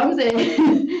it comes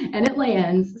in and it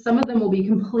lands, some of them will be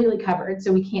completely covered,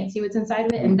 so we can't see what's inside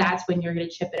of it, and that's when you're going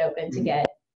to chip it open to get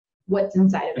what's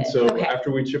inside of it. And so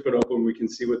after we chip it open, we can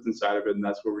see what's inside of it, and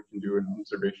that's where we can do an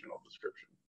observational description.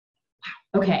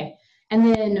 Wow. Okay. And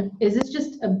then is this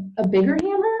just a bigger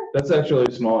hammer? That's actually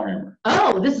a smaller hammer.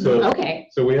 Oh, this is okay.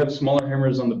 So we have smaller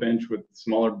hammers on the bench with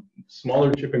smaller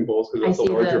chipping bowls because that's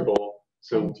a larger bowl.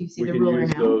 So do you see we the can ruler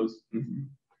use now? those.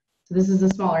 So this is a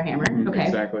smaller hammer. Okay.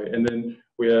 Exactly. And then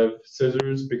we have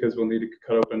scissors because we'll need to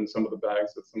cut open some of the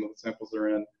bags that some of the samples are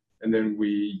in. And then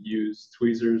we use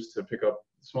tweezers to pick up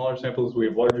smaller samples. We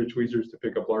have larger tweezers to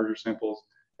pick up larger samples.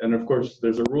 And of course,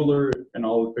 there's a ruler in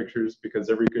all the pictures because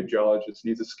every good geologist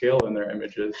needs a scale in their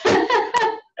images.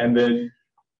 And then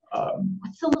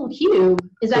what's the little cube?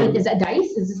 Is that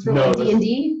dice? Is this for like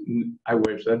D&D? I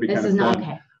wish that'd be kind of fun. Not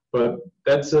okay. But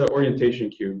that's an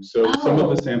orientation cube. So some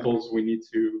of the samples we need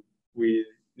to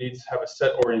have a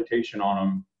set orientation on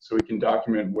them so we can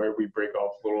document where we break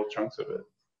off little chunks of it.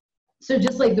 So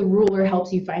just like the ruler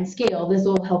helps you find scale, this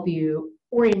will help you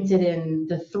orient it in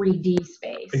the 3D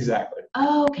space. Exactly.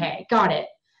 Okay, got it.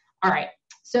 All right.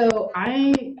 So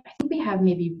I think we have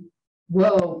maybe.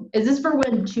 Whoa, is this for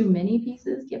when too many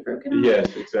pieces get broken up?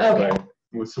 Yes, exactly.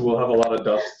 Okay. So we'll have a lot of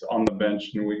dust on the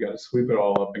bench, and we got to sweep it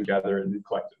all up and gather it and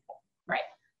collect it all. Right.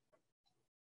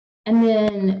 And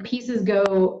then pieces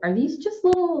go. Are these just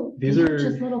little? These are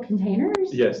just little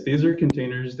containers. Yes, these are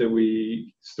containers that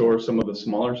we store some of the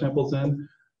smaller samples in.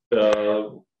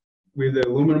 We have the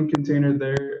aluminum container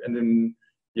there, and then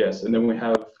and then we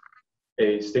have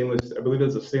a stainless. I believe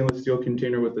it's a stainless steel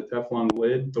container with the Teflon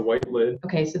lid, the white lid.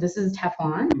 Okay, so this is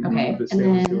Teflon. Okay, the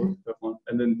stainless steel Teflon,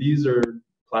 and then these are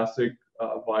plastic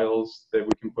vials that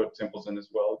we can put samples in as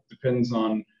well. Depends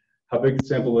on how big the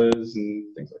sample is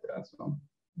and things like that. So.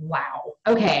 Wow.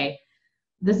 Okay.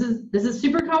 This is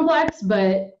super complex,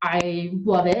 but I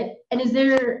love it. And is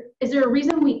there a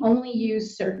reason we only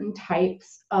use certain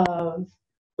types of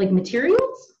like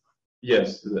materials?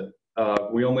 Yes.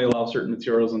 We only allow certain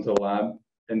materials into the lab,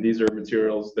 and these are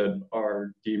materials that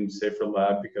are deemed safe for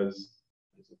lab because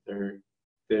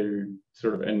they're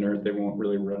sort of inert. They won't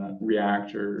really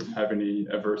react or have any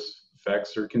adverse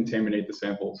effects or contaminate the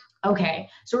samples. Okay,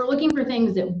 so we're looking for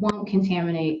things that won't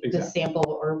contaminate Exactly. the sample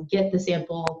or get the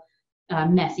sample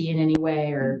messy in any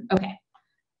way, or okay.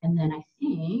 And then I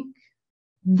think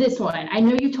this one, I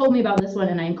know you told me about this one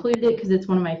and I included it because it's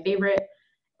one of my favorite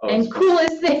and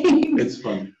coolest things. It's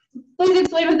fun. Please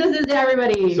explain what this is to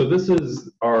everybody. So this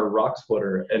is our rock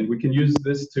splitter, and we can use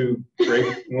this to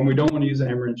break, when we don't want to use a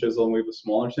hammer and chisel and we have a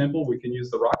smaller sample, we can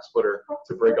use the rock splitter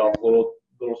to break off little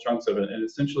chunks of it. And it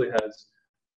essentially has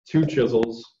two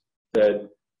chisels that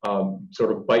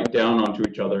sort of bite down onto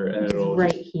each other, and it'll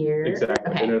right here.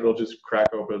 Exactly, okay. And it'll just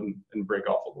crack open and break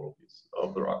off a little piece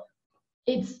of the rock.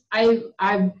 It's I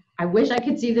wish I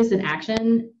could see this in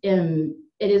action.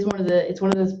 It's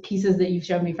one of those pieces that you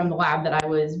showed me from the lab that I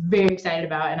was very excited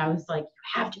about, and I was like, you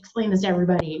have to explain this to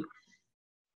everybody.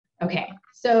 Okay,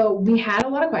 so we had a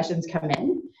lot of questions come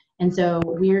in, and so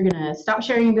we're gonna stop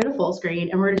sharing and go to full screen,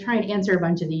 and we're gonna try and answer a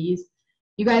bunch of these.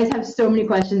 You guys have so many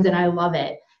questions, and I love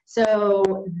it.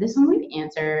 So this one we've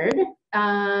answered. We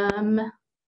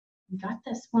got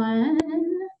this one.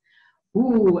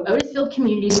 Ooh, Otisfield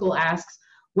Community School asks,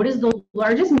 what is the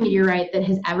largest meteorite that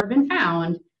has ever been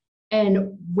found?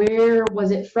 And where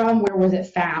was it from? Where was it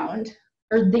found?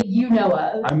 Or that you know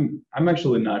of? I'm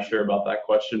actually not sure about that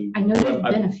question. I know there's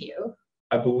been a few.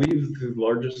 I believe the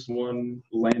largest one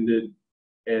landed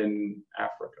in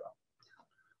Africa,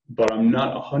 but I'm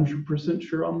not 100%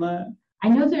 sure on that. I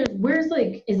know where's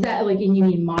like, is that like in, you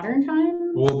mean modern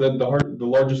times? Well, the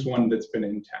largest one that's been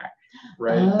intact,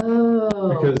 right? Oh.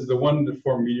 Because the one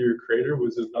for Meteor Crater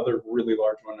was another really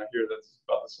large one. I hear that's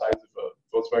about the size of a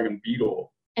Volkswagen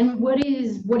Beetle. And what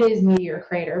is Meteor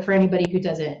Crater for anybody who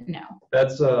doesn't know?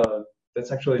 That's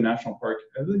actually a national park.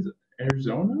 I believe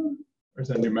Arizona, or is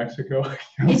that New Mexico?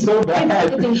 It's so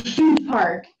bad. It's a huge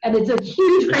park, and it's a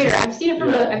huge crater. I've seen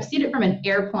it from an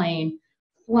airplane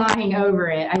flying over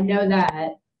it. I know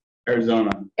that.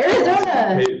 Arizona.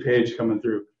 Paige coming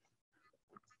through.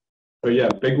 But yeah,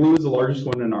 Big Blue is the largest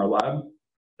one in our lab.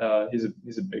 He's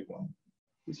a big one.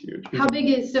 He's huge. How big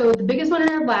is, so the biggest one in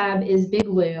our lab is Big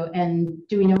Blue, and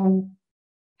do we know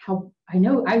how? I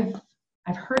know I've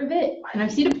heard of it and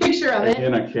I've seen a picture of it.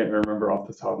 Again, I can't remember off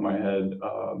the top of my head.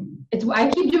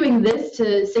 I keep doing this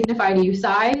to signify to you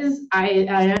size.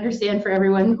 I understand for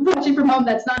everyone watching from home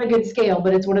that's not a good scale,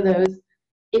 but it's one of those.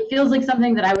 It feels like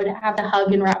something that I would have to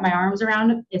hug and wrap my arms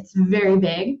around. It's very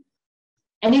big,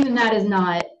 and even that is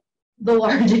not the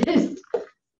largest.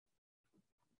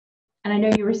 And I know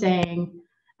you were saying.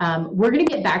 We're going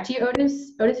to get back to you,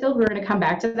 Otisfield. We're going to come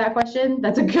back to that question.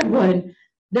 That's a good one.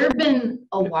 There have been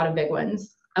a lot of big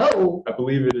ones. Oh. I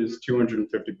believe it is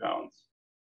 250 pounds.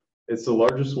 It's the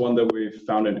largest one that we've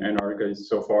found in Antarctica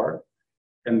so far.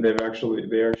 And they actually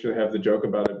have the joke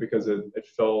about it because it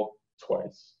fell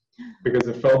twice. Because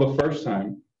it fell the first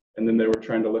time, and then they were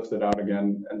trying to lift it out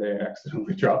again, and they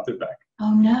accidentally dropped it back.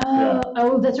 Oh, no. Yeah.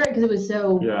 Oh, that's right, because it was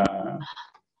so... Yeah.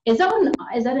 Is that an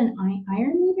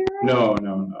iron meteorite? No.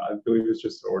 I believe it's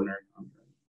just ordinary.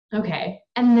 Okay.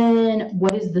 And then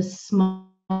what is the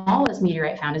smallest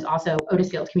meteorite found is also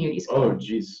Otisfield Community School. Oh,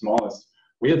 geez, smallest.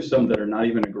 We have some that are not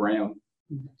even a gram.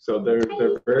 So they're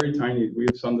very tiny. We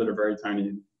have some that are very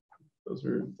tiny. Those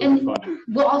are fun.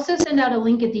 We'll also send out a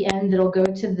link at the end that'll go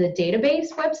to the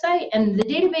database website. And the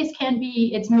database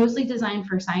it's mostly designed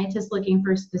for scientists looking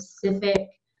for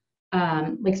specific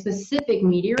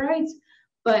meteorites.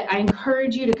 But I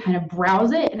encourage you to kind of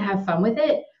browse it and have fun with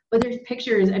it. But there's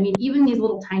pictures. I mean, even these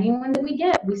little tiny ones that we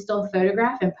get, we still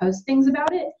photograph and post things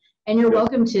about it. And you're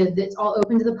welcome to. It's all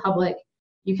open to the public.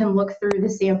 You can look through the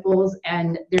samples,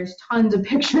 and there's tons of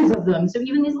pictures of them. So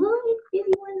even these little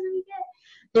bitty ones that we get,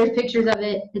 there's pictures of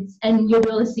it. And you'll be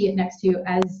able to see it next to,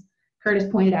 as Curtis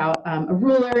pointed out, a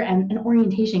ruler and an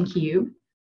orientation cube.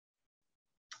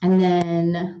 And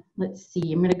then let's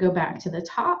see. I'm going to go back to the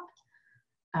top.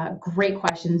 Great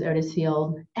questions,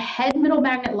 Otisfield. Head middle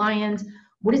magnet lions,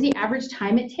 what is the average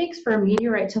time it takes for a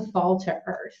meteorite to fall to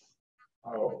Earth?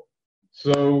 Oh,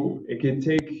 so it could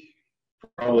take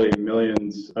probably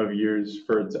millions of years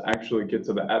for it to actually get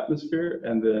to the atmosphere,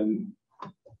 and then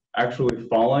actually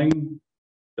falling,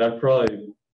 that'd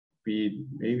probably be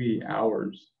maybe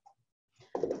hours.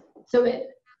 So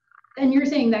and you're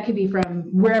saying that could be from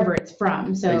wherever it's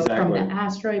from. So exactly. From the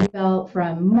asteroid belt,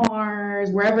 from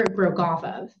Mars, wherever it broke off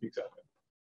of. Exactly.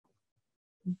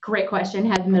 Great question,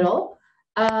 head middle.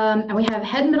 And we have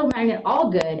head middle magnet,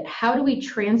 all good. How do we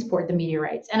transport the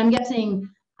meteorites? And I'm guessing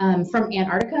from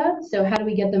Antarctica. So how do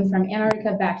we get them from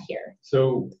Antarctica back here?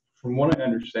 So from what I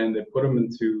understand, they put them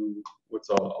into what's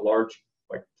a large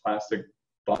plastic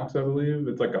box, I believe.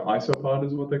 It's like an isopod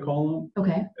is what they call them.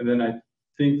 Okay. And then I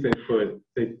think they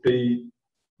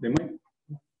might,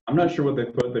 I'm not sure what they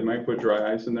put. They might put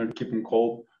dry ice in there to keep them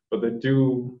cold, but they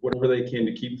do whatever they can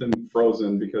to keep them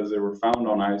frozen because they were found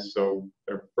on ice, so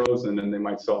they're frozen and they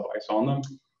might still have ice on them.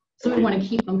 So we want to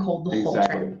keep them cold the whole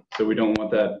trip. So we don't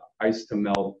want that ice to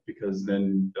melt because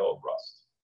then they'll rust.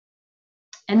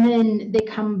 And then they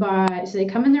come by, so they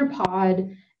come in their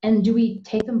pod, and do we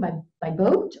take them by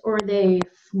boat, or are they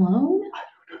flown?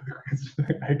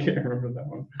 I can't remember that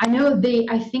one. I know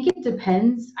I think it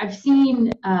depends. I've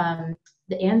seen the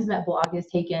ANSMET blog has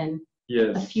taken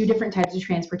a few different types of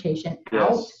transportation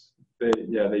out.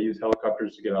 They use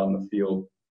helicopters to get out in the field,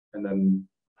 and then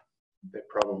they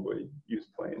probably use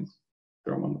planes,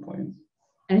 throw them on the planes.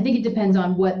 And I think it depends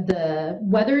on what the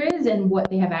weather is and what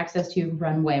they have access to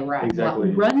runway-wise.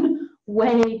 Exactly.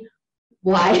 Runway-wise.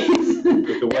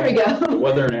 There we go. The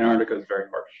weather in Antarctica is very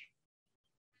harsh.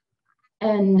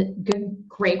 And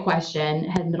great question.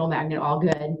 Head, middle, magnet, all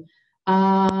good.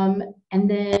 And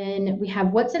then we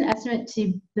have, what's an estimate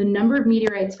to the number of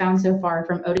meteorites found so far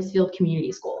from Otis Field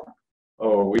Community School?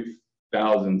 Oh, we've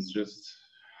thousands. Just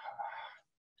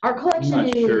our collection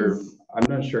is. I'm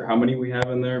not sure how many we have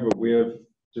in there, but we have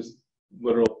just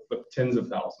literal tens of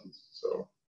thousands. So.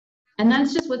 And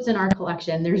that's just what's in our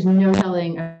collection. There's no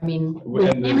telling. I mean,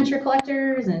 with amateur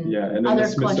collectors and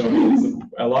other collections.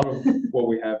 A lot of what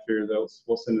we have here,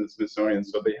 we'll send to the Smithsonian,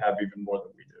 so they have even more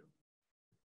than we do.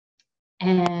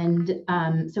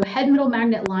 And so head, middle,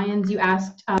 magnet, lions, you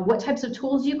asked what types of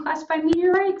tools do you classify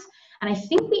meteorites? And I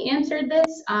think we answered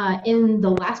this in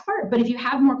the last part, but if you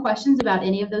have more questions about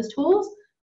any of those tools,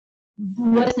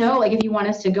 let us know, like if you want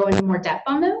us to go into more depth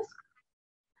on those.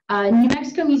 New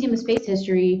Mexico Museum of Space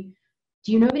History,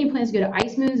 do you know of any plans to go to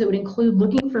ice moons that would include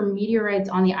looking for meteorites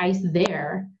on the ice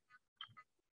there?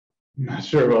 I'm not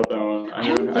sure about that one. I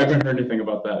haven't heard anything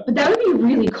about that. But that would be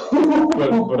really cool.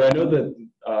 But I know that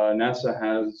NASA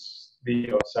has the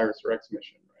OSIRIS-REx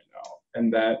mission right now,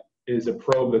 and that is a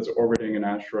probe that's orbiting an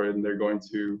asteroid, and they're going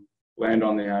to land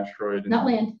on the asteroid. Not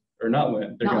land. Or not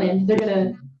land. They're going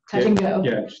to touch and go.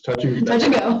 Yeah, just touch and go. Touch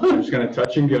and go. They're just going to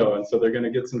touch and go, and so they're going to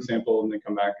get some sample and then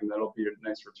come back, and that'll be a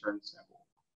nice return sample.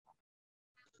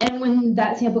 And when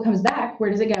that sample comes back, where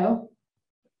does it go?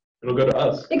 It'll go to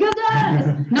us. It goes to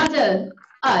us. Not to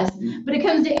us, but it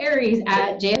comes to Aries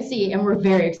at JSC, and we're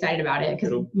very excited about it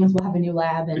because it means we'll have a new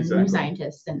lab and new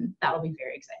scientists, and that'll be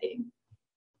very exciting.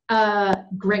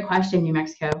 Great question, New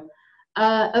Mexico.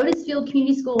 Otis Field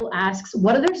Community School asks,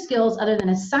 what other skills other than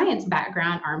a science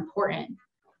background are important?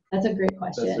 That's a great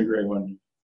question. That's a great one.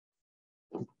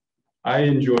 I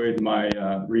enjoyed my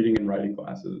reading and writing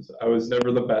classes. I was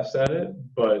never the best at it,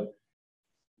 but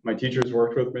my teachers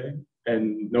worked with me,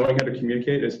 and knowing how to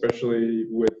communicate, especially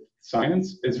with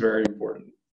science, is very important.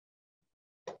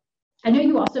 I know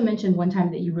you also mentioned one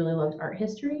time that you really loved art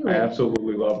history. I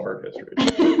absolutely love art history.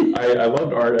 I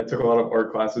loved art. I took a lot of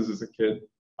art classes as a kid,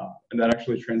 and that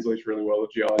actually translates really well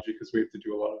with geology because we have to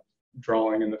do a lot of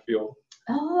drawing in the field.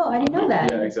 Oh, I didn't know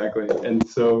that. Yeah, exactly. And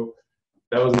so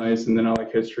that was nice. And then I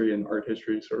like history, and art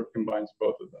history sort of combines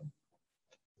both of them.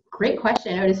 Great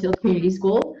question, Otis Field Community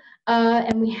School.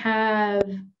 And we have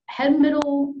head,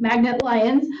 middle, magnet,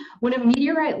 lions. When a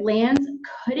meteorite lands,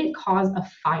 could it cause a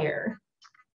fire?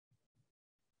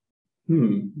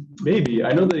 Maybe.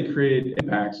 I know they create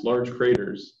impacts, large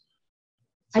craters.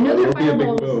 So I know they're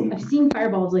fireballs. I've seen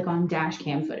fireballs like on dash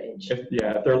cam footage. If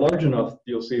they're large enough,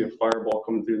 you'll see a fireball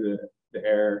coming through the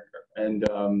air, and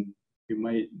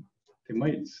they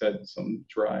might set some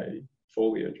dry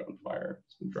foliage on fire,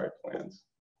 some dry plants.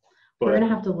 But, we're gonna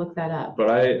have to look that up. But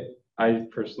I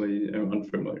personally am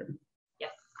unfamiliar.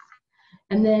 Yes.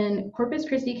 And then Corpus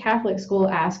Christi Catholic School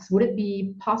asks, would it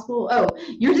be possible? Oh,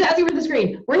 you're just asking for the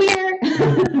screen. We're here.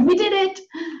 We did it.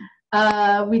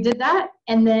 We did that.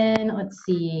 And then let's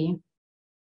see.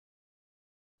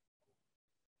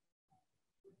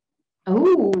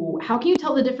 Oh, how can you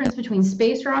tell the difference between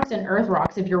space rocks and earth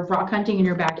rocks if you're rock hunting in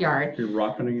your backyard? If you're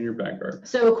rock hunting in your backyard.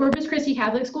 So Corpus Christi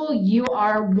Catholic School, you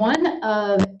are one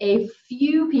of a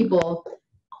few people,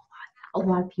 a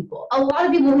lot of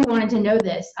people who wanted to know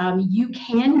this. You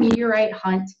can meteorite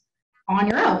hunt on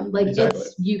your own. Like exactly.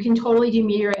 You can totally do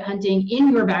meteorite hunting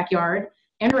in your backyard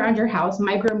and around your house.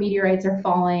 Micrometeorites are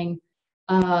falling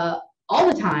all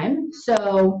the time.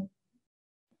 So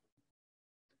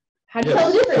how do you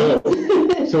tell the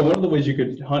difference? So one of the ways you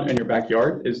could hunt in your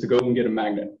backyard is to go and get a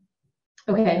magnet.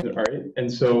 Okay. All right.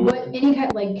 And so any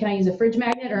kind, like, can I use a fridge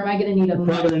magnet, or am I going to need a? You're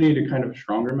probably going to need a kind of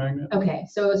stronger magnet. Okay,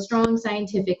 so a strong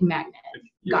scientific magnet.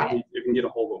 Got it. You can get a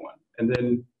hold of one, and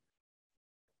then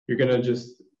you're going to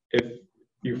just, if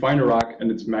you find a rock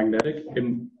and it's magnetic,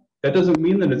 and that doesn't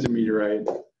mean that it's a meteorite,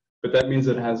 but that means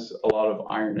it has a lot of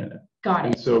iron in it. Got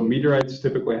And it. so meteorites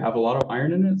typically have a lot of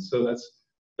iron in it, so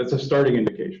that's a starting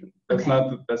indication. That's Okay.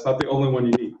 not the only one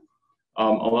you need. A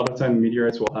lot of time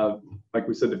meteorites will have, like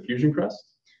we said, the fusion crust,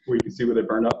 where you can see where they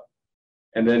burn up.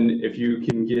 And then if you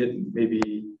can get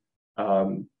maybe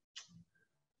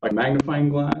like magnifying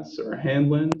glass or a hand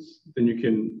lens, then you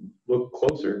can look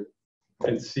closer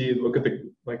and look at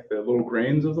the little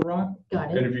grains of the rock.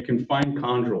 Got it. And if you can find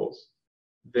chondrules,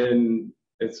 then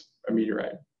it's a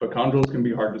meteorite. But chondrules can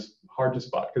be hard to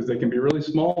spot because they can be really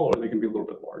small or they can be a little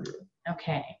bit larger.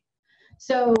 Okay.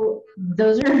 So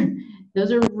those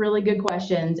are really good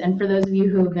questions. And for those of you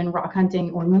who have been rock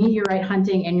hunting or meteorite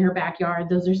hunting in your backyard,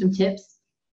 those are some tips.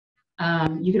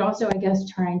 You could also, I guess,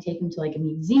 try and take them to like a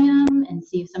museum and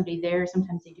see if somebody there.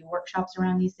 Sometimes they do workshops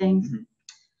around these things. Mm-hmm.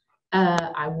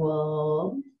 I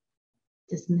will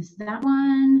dismiss that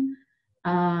one.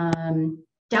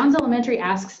 Downs Elementary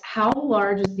asks, how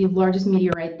large is the largest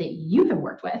meteorite that you have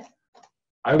worked with?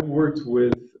 I've worked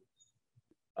with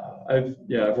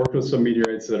some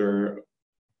meteorites that are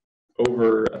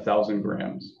over 1,000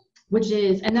 grams. Which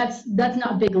is, and that's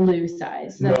not Bigaloo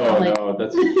size.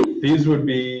 That's these would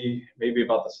be maybe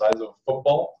about the size of a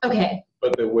football. Okay.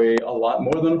 But they weigh a lot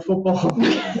more than a football.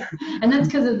 And that's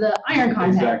because of the iron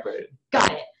content. Exactly.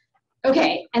 Got it.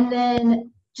 Okay, and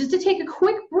then just to take a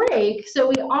quick break, so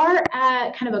we are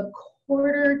at kind of a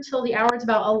quarter till the hour. It's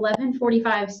about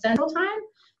 11:45 Central Time.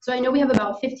 So I know we have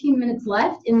about 15 minutes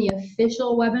left in the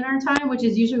official webinar time, which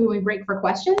is usually when we break for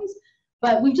questions.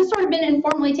 But we've just sort of been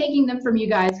informally taking them from you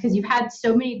guys because you've had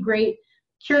so many great,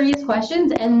 curious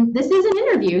questions, and this is an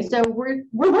interview, so we're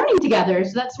learning together.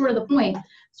 So that's sort of the point.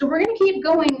 So we're going to keep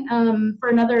going for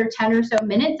another 10 or so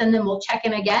minutes, and then we'll check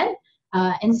in again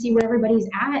and see where everybody's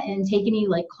at and take any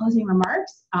like closing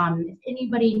remarks. If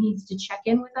anybody needs to check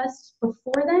in with us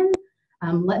before then,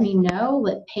 let me know.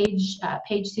 Let Paige,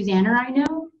 Suzanne, or I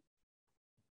know.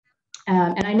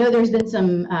 And I know there's been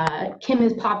some, Kim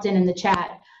has popped in the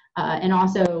chat and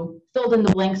also filled in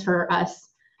the blanks for us.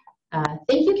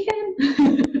 Thank you, Kim.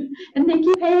 And thank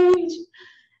you, Paige.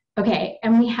 Okay,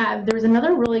 and there was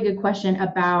another really good question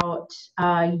about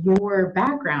your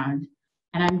background,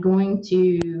 and I'm going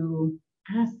to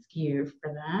ask you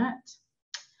for that.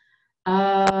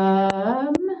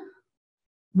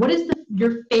 What is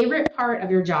your favorite part of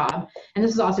your job? And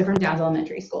this is also from Downs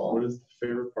Elementary School. What is the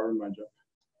favorite part of my job?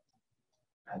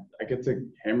 I get to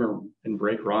hammer and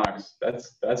break rocks.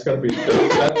 That's got to be,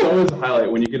 that's always a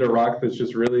highlight. When you get a rock that's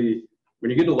just really,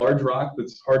 when you get a large rock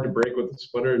that's hard to break with a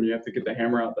splitter and you have to get the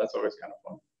hammer out, that's always kind of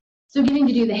fun. So getting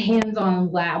to do the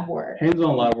hands-on lab work.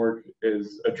 Hands-on lab work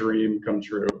is a dream come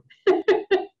true.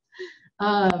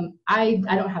 I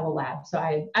don't have a lab, so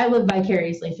I live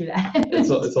vicariously through that. It's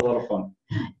a lot of fun.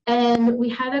 And we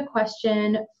had a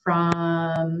question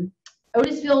from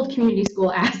Otisfield Community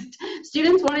School asked,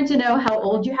 students wanted to know how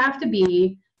old you have to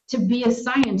be a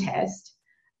scientist.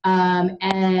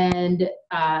 And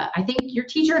I think your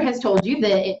teacher has told you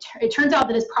that it turns out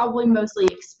that it's probably mostly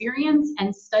experience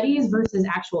and studies versus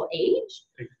actual age.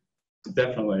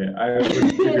 Definitely. I would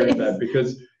agree with that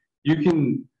because you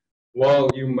can, while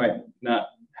you might not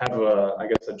have a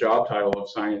job title of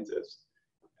scientist,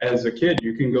 as a kid,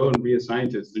 you can go and be a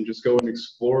scientist and just go and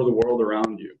explore the world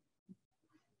around you.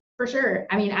 For sure.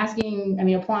 I mean,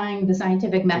 applying the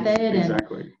scientific method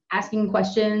exactly. And asking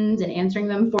questions and answering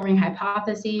them, forming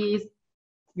hypotheses.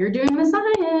 You're doing the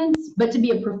science, but to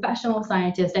be a professional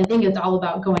scientist, I think it's all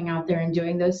about going out there and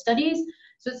doing those studies.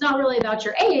 So it's not really about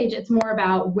your age, it's more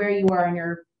about where you are in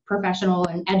your professional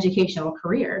and educational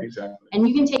career. Exactly. And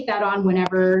you can take that on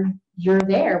whenever you're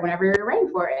there, whenever you're ready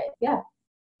for it. Yeah.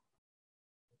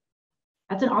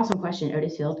 That's an awesome question,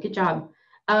 Otisfield. Good job.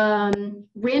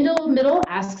 Randall Middle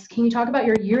asks, can you talk about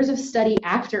your years of study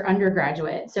after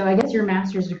undergraduate? So I guess your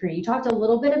master's degree. You talked a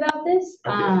little bit about this.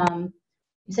 Okay.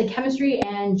 You said chemistry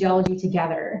and geology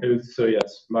together. So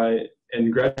yes,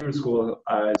 in graduate school,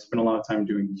 I spent a lot of time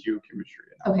doing geochemistry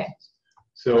analysis. Okay.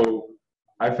 So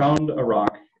I found a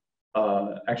rock.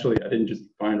 Actually, I didn't just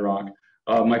find a rock.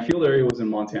 My field area was in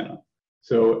Montana.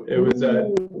 So it was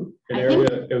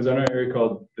it was in an area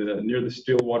called near the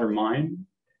Stillwater Mine.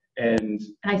 And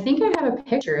I think I have a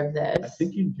picture of this. I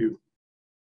think you do.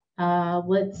 I'm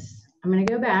going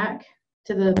to go back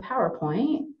to the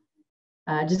PowerPoint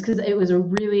just because it was a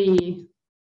really,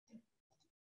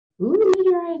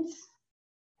 meteorites.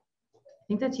 I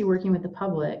think that's you working with the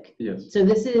public. Yes. So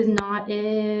this is not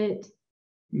it.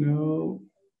 No,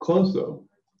 close though.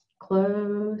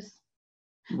 Close.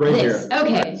 Right This, here.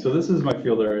 okay. Right. So this is my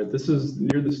field area. This is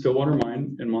near the Stillwater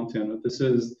mine in Montana. This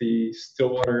is the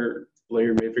Stillwater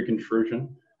layer mafic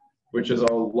intrusion, which is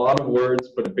a lot of words,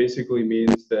 but it basically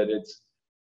means that it's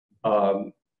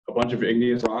a bunch of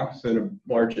igneous rocks in a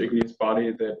large igneous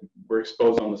body that were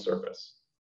exposed on the surface.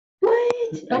 What?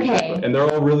 Exactly. Okay. And they're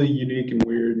all really unique and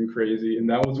weird and crazy. And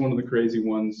that was one of the crazy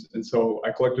ones. And so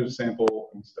I collected a sample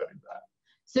and studied that.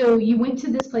 So you went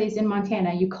to this place in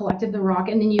Montana, you collected the rock,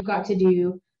 and then you got to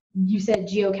do, you said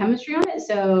geochemistry on it,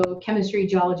 so chemistry,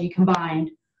 geology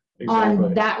combined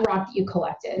on that rock that you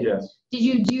collected. Yes. Did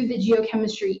you do the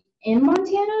geochemistry in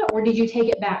Montana, or did you take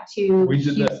it back to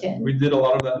Houston? We did a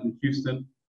lot of that in Houston.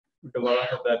 We did a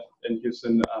lot of that in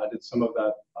Houston. Did some of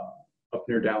that up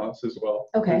near Dallas as well.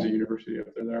 Okay. There's a university up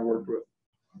there that I worked with.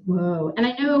 Whoa. And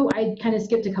I know I kind of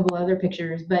skipped a couple other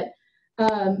pictures, but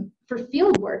for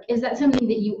field work, is that something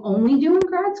that you only do in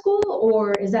grad school,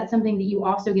 or is that something that you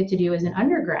also get to do as an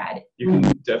undergrad? You can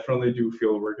definitely do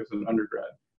field work as an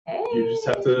undergrad. Hey. You just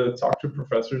have to talk to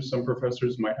professors. Some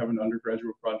professors might have an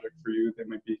undergraduate project for you. They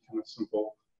might be kind of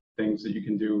simple things that you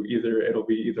can do. It'll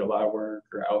be either lab work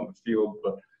or out in the field,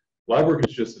 but lab work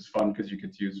is just as fun because you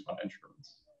get to use fun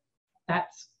instruments.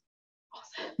 That's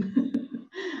awesome.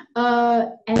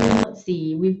 And let's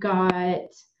see, we've got,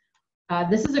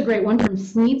 this is a great one from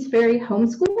Sneed's Ferry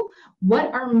Homeschool.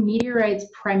 What are meteorites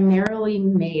primarily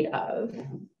made of?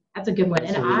 That's a good one.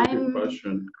 That's and a really I'm good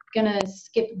question. Gonna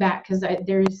skip back because I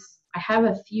have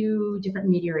a few different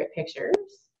meteorite pictures.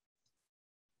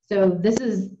 So this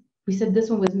is, we said this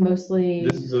one was mostly.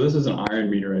 This is an iron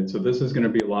meteorite. So this is going to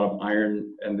be a lot of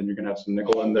iron, and then you're going to have some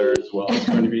nickel in there as well. It's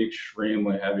going to be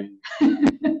extremely heavy.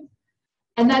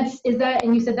 And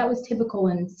and you said that was typical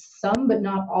in some, but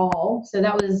not all. So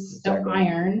that was Exactly.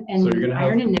 Iron and so you're gonna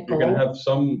iron have, and nickel. You're going to have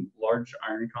some large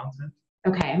iron content.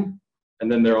 Okay.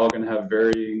 And then they're all going to have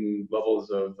varying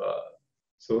levels of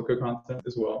silica content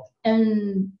as well.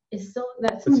 And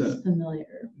that seems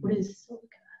familiar. What is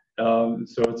silica?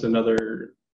 So it's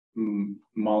another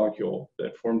molecule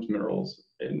that forms minerals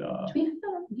in. Do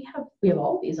we have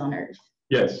all of these on Earth?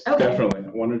 Yes, okay. Definitely,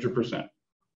 100%.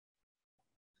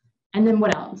 And then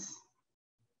what else?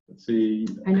 Let's see.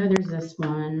 I know there's this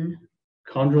one.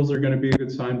 Chondrules are going to be a good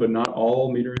sign, but not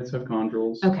all meteorites have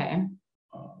chondrules. Okay.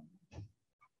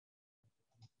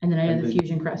 And then I know the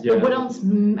fusion crust. Yeah, but what else,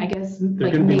 I guess, they're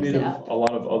like going to be makes made it of up? a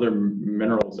lot of other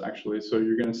minerals, actually. So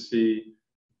you're going to see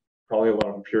probably a lot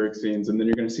of pyroxenes, and then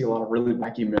you're going to see a lot of really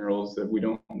wacky minerals that we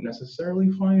don't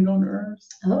necessarily find on Earth.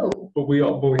 Oh. But we have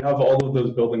all of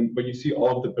those but you see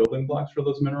all of the building blocks for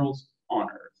those minerals on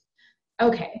Earth.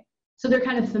 Okay. So they're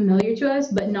kind of familiar to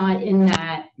us, but not in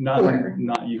that order.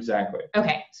 Not exactly.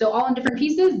 Okay. So all in different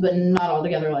pieces, but not all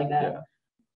together like that. Yeah.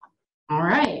 All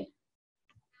right.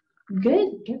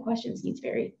 Good question, Sneed's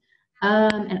Ferry.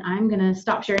 And I'm gonna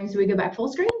stop sharing so we go back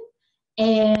full screen.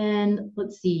 And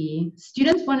let's see,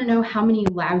 students want to know how many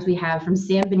labs we have from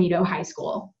San Benito High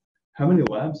School. How many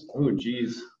labs? Oh,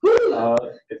 geez.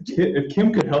 If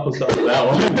Kim could help us out with that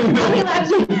one. How many labs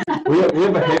do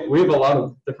we have a lot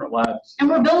of different labs. And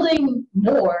we're building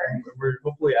more. We're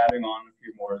hopefully adding on a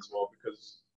few more as well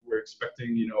because we're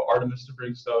expecting, Artemis to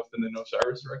bring stuff, and then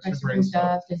Osiris-Rex to bring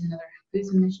stuff. There's another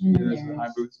Boosa mission. There's the high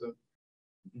Boosa.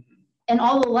 Mm-hmm. And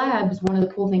all the labs, one of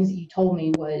the cool things that you told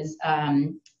me was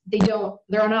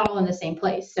they're not all in the same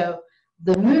place. So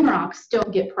the moon rocks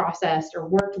don't get processed or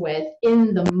worked with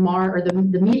in the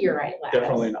the meteorite labs.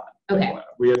 Definitely not. Okay. Definitely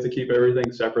not. We have to keep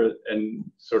everything separate and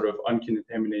sort of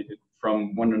uncontaminated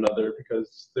from one another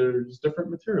because there's different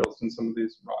materials in some of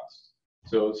these rocks.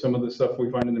 So some of the stuff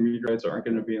we find in the meteorites aren't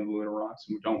going to be in the lunar rocks,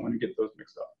 and we don't want to get those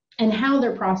mixed up. And how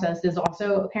they're processed is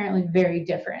also apparently very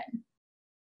different.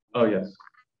 Oh, yes.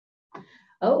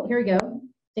 Oh, here we go.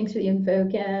 Thanks for the info,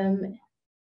 Kim.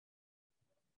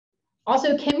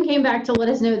 Also, Kim came back to let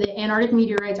us know that Antarctic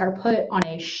meteorites are put on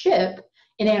a ship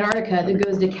in Antarctica that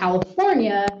goes to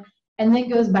California and then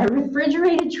goes by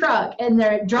refrigerated truck and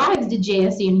their drives to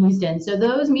JSC in Houston. So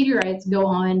those meteorites go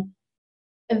on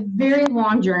a very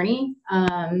long journey.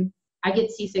 I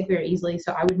get seasick very easily,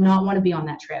 so I would not want to be on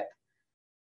that trip.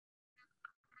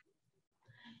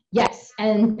 Yes,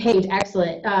 and Paige,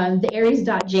 excellent. The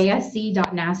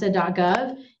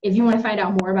ares.jsc.nasa.gov, if you want to find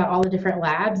out more about all the different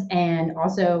labs and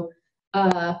also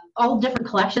all the different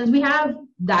collections we have,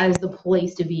 that is the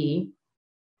place to be.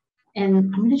 And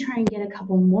I'm going to try and get a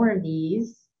couple more of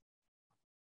these.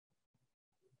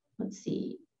 Let's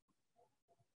see.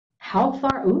 How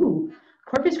far,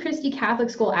 Corpus Christi Catholic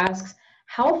School asks,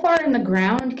 how far in the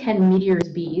ground can meteors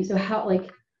be? So how,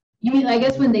 you mean, I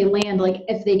guess when they land,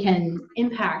 if they can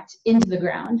impact into the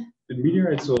ground? The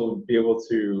meteorites will be able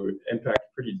to impact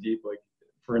pretty deep.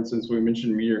 for instance, we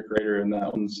mentioned meteor crater, and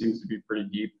that one seems to be pretty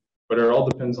deep, but it all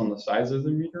depends on the size of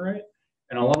the meteorite.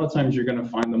 And a lot of times you're going to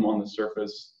find them on the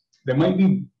surface. They might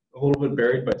be a little bit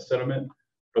buried by sediment,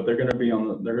 but they're going to be on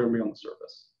the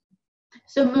surface.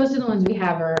 So most of the ones we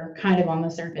have are kind of on the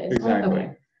surface. Exactly.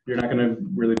 Okay. You're not going to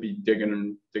really be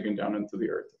digging down into the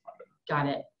earth to find it. Got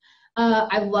it.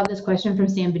 I love this question from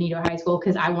San Benito High School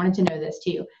because I wanted to know this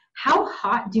too. How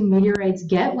hot do meteorites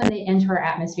get when they enter our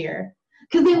atmosphere?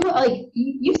 Because they look like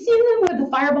you've seen them with the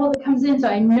fireball that comes in, so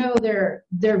I know they're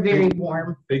very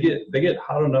warm. They get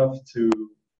hot enough to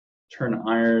turn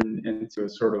iron into a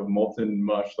sort of molten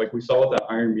mush, like we saw with that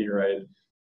iron meteorite.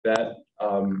 That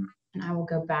and I will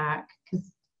go back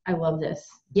because I love this.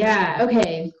 Yeah.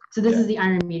 Okay. So this is the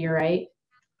iron meteorite.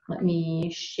 Let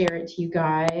me share it to you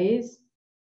guys.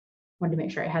 Wanted to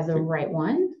make sure it has the right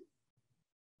one.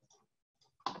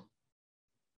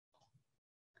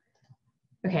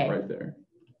 Okay. Right there.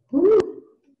 Woo.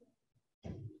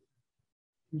 Can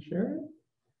you share it?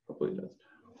 Hopefully it does.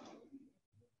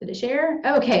 Did it share?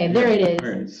 Okay, there it is. All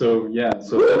right. So yeah.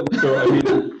 So I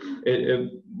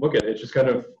mean, look at it. It just kind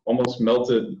of almost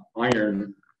melted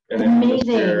iron in the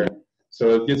atmosphere.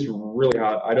 So it gets really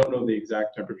hot. I don't know the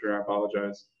exact temperature. I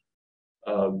apologize.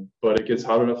 But it gets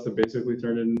hot enough to basically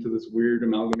turn it into this weird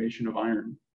amalgamation of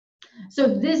iron. So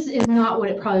this is not what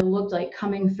it probably looked like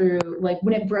coming through, like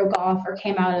when it broke off or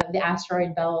came out of the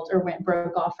asteroid belt or when it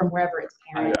broke off from wherever its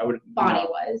parent body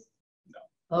was. No.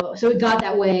 Oh, so it got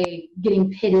that way,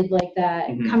 getting pitted like that,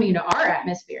 coming into our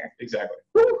atmosphere. Exactly.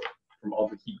 Woo. From all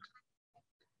the heat.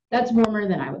 That's warmer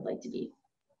than I would like to be.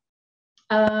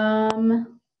 How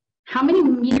many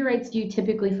meteorites do you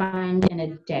typically find in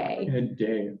a day? In a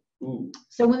day. Ooh.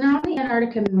 So when they're on the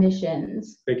Antarctica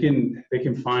missions, they can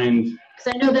find. Because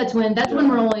I know that's when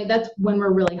we're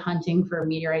really hunting for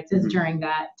meteorites is during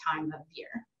that time of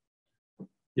year.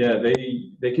 Yeah,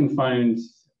 they can find.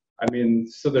 I mean,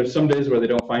 so there's some days where they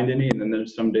don't find any, and then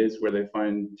there's some days where they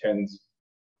find tens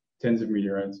of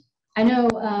meteorites. I know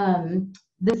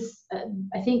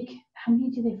I think, how many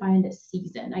do they find a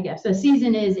season? I guess a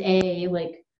season is a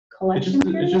collection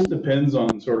period. It just depends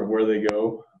on sort of where they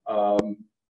go.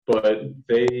 But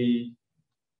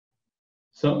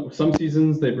some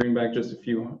seasons they bring back just a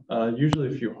few, usually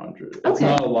a few hundred. It's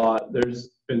not a lot. There's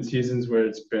been seasons where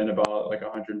it's been about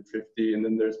 150, and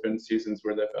then there's been seasons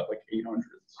where they've had 800.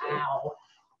 So. Wow.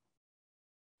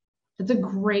 That's a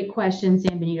great question,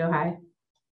 San Benito High.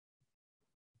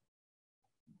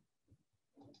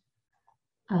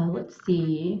 Let's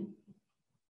see.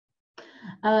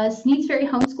 Sneed's Ferry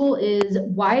Homeschool is,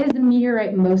 why is the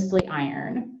meteorite mostly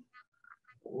iron?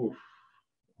 Oof.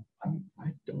 I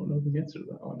don't know the answer to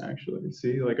that one, actually.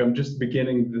 See, I'm just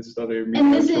beginning the study of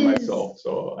meteorites for myself,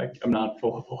 so I'm not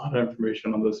full of a lot of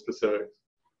information on the specifics.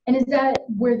 And is that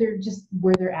where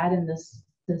they're at in the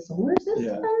solar system?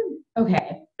 Yeah.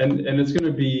 Okay. And it's going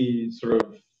to be sort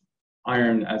of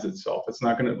iron as itself. It's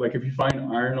not going to, if you find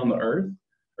iron on the Earth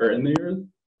or in the Earth,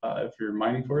 if you're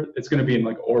mining for it, it's going to be in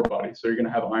ore body. So you're going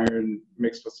to have iron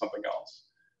mixed with something else.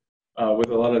 With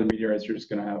a lot of the meteorites, you're just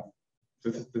going to have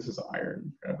this is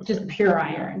iron. Just pure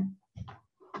iron.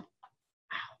 Wow,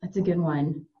 that's a good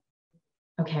one.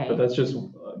 Okay. But that's just,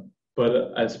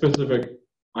 but a specific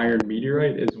iron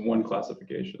meteorite is one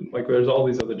classification. There's all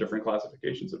these other different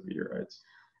classifications of meteorites.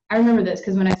 I remember this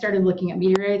because when I started looking at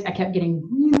meteorites, I kept getting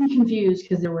really confused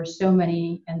because there were so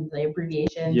many and the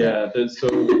abbreviations. Yeah,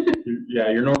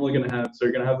 you're normally going to have,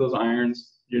 you're going to have those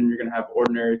irons, you're going to have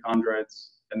ordinary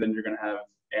chondrites, and then you're going to have,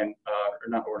 or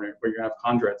not ordinary, but you're going to have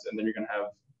chondrites, and then you're going to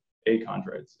have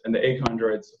achondrites. And the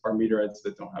achondrites are meteorites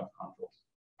that don't have chondrules.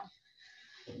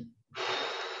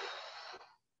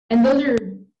 And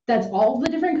that's all the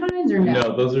different kinds, or no?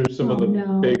 No, those are some of the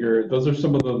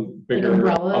bigger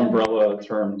umbrella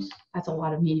terms. That's a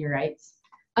lot of meteorites.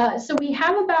 So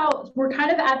we're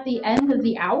kind of at the end of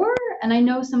the hour, and I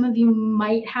know some of you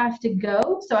might have to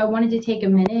go, so I wanted to take a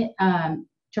minute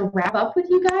to wrap up with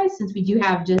you guys, since we do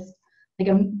have just I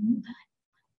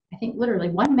think literally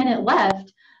 1 minute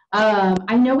left.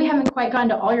 I know we haven't quite gotten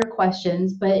to all your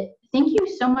questions, but thank you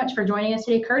so much for joining us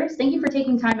today. Curtis, thank you for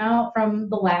taking time out from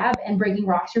the lab and Breaking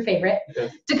Rocks, your favorite,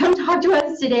 to come talk to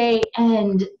us today,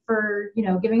 and for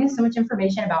giving us so much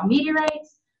information about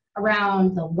meteorites,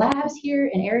 around the labs here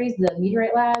in Aries, the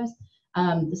meteorite labs,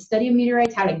 the study of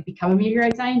meteorites, how to become a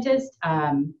meteorite scientist.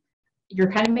 You're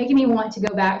kind of making me want to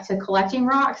go back to collecting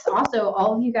rocks. Also,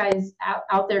 all of you guys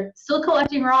out there still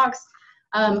collecting rocks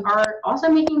are also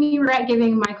making me regret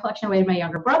giving my collection away to my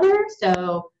younger brother.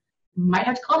 So might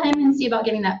have to call him and see about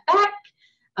getting that back.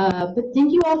 But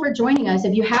thank you all for joining us.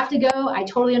 If you have to go, I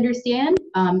totally understand.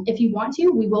 If you want to,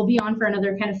 we will be on for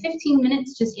another kind of 15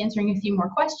 minutes, just answering a few more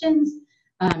questions,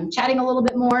 chatting a little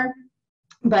bit more.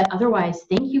 But otherwise,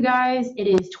 thank you guys. It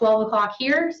is 12 o'clock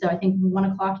here, so I think 1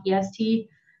 o'clock EST,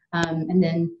 and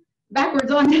then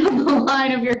backwards on down the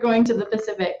line if you're going to the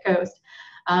Pacific Coast.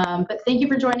 But thank you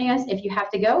for joining us if you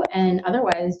have to go. And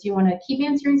otherwise, do you want to keep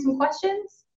answering some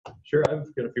questions? Sure,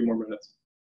 I've got a few more minutes.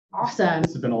 Awesome.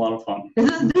 This has been a lot of fun.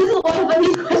 This is a lot of fun.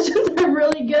 These questions are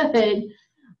really good.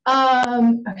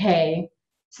 Okay.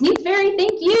 Sneak Fairy,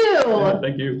 thank you. Yeah,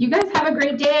 thank you. You guys have a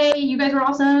great day. You guys are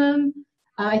awesome.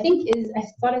 I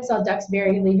thought I saw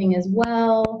Duxbury leaving as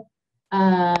well.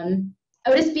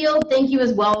 Otis Field, thank you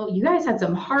as well. You guys had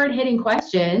some hard-hitting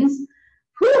questions.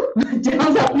 Whew,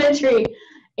 Downs Elementary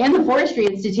and the Forestry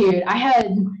Institute.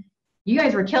 You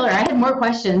guys were killer. I had more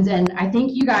questions, and I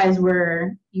think I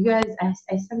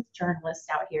sent journalists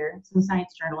out here, some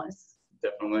science journalists.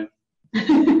 Definitely.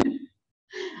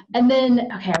 And then,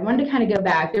 okay, I wanted to kind of go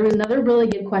back. There was another really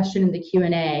good question in the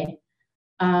Q&A.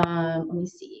 Let me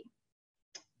see.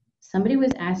 Somebody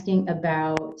was asking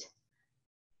about,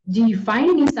 do you find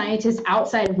any scientists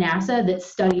outside of NASA that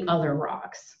study other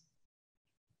rocks?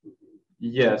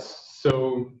 Yes.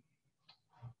 So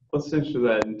let's answer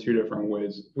that in two different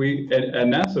ways. At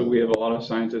NASA, we have a lot of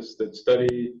scientists that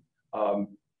study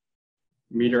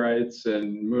meteorites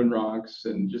and moon rocks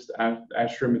and just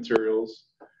astromaterials.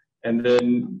 And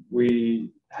then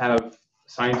we have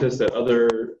scientists at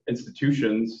other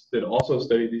institutions that also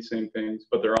study these same things,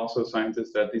 but there are also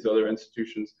scientists at these other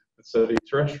institutions that study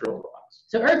terrestrial rocks.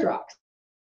 So Earth rocks.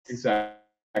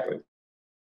 Exactly.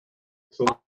 So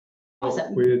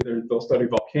Awesome. They'll study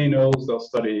volcanoes, they'll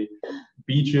study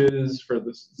beaches for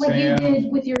the like sand. You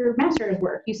did with your master's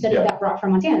work. You studied that rock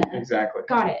from Montana. Exactly.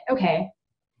 Got it. Okay.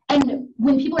 And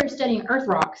when people are studying Earth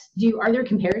rocks, are there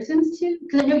comparisons to?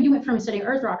 Because I know you went from studying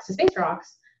Earth rocks to space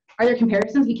rocks. Are there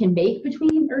comparisons we can make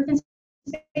between Earth and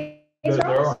space rocks? There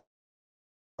are.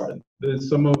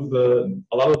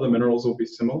 A lot of the minerals will be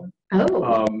similar.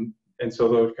 Oh. And so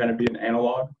they'll kind of be an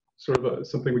analog, sort of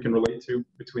something we can relate to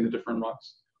between the different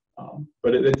rocks.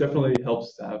 But it definitely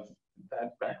helps to have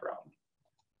that background.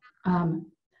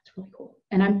 That's really cool.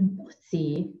 And let's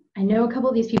see, I know a couple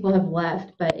of these people have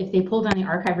left, but if they pulled down the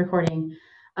archive recording,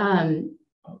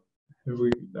 Have we,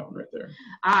 that one right there.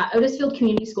 Otis Field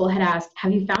Community School had asked,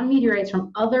 have you found meteorites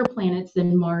from other planets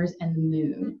than Mars and the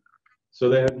Moon? So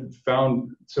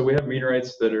we have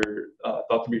meteorites that are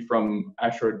thought to be from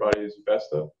asteroid bodies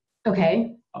Vesta.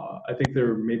 Okay. I think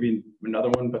there may be another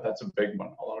one, but that's a big one.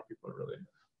 A lot of people are really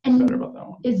excited about that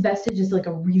one. Is Vesta just like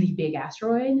a really big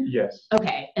asteroid? Yes.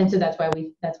 Okay, and so that's why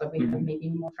we have maybe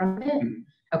more from it.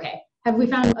 Okay. Have we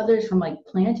found others from like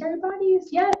planetary bodies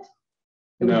yet?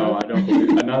 No, I don't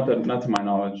believe. Not to my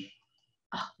knowledge.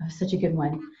 Oh, that was such a good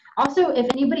one. Also, if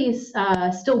anybody is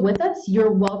still with us,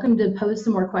 you're welcome to pose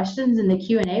some more questions in the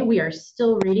Q&A. We are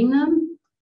still reading them.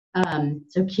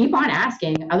 So keep on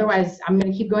asking. Otherwise, I'm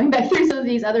going to keep going back through some of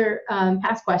these other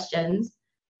past questions.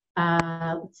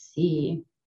 Let's see.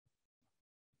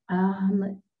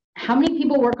 How many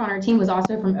people work on our team was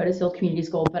also from Otis Field Community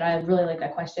School, but I really like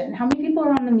that question. How many people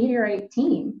are on the meteorite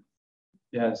team?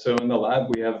 Yeah, so in the lab,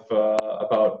 we have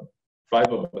about 5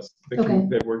 of us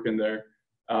that work in there.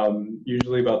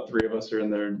 Usually about 3 of us are in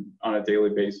there on a daily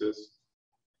basis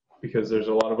because there's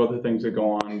a lot of other things that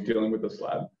go on dealing with this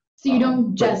lab. So you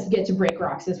don't just get to break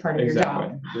rocks as part of your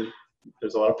job.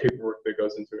 There's a lot of paperwork that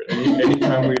goes into it.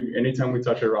 Anytime we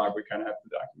touch a rock, we kind of have to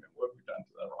document what we've done to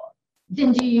that rock.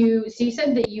 Then so you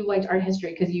said that you liked art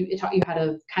history because it taught you how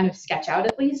to kind of sketch out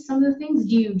at least some of the things.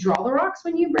 Do you draw the rocks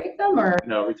when you break them, or?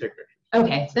 No, we take pictures.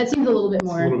 Okay, that seems a little bit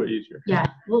more. It's a little bit easier. Yeah,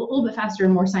 a little bit faster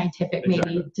and more scientific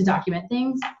maybe to document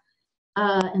things.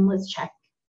 And let's check.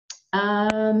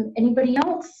 Anybody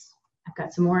else? I've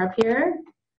got some more up here.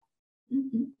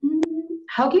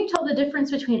 How can you tell the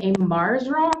difference between a Mars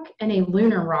rock and a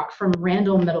lunar rock from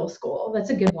Randall Middle School?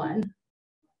 That's a good one.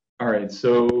 All right,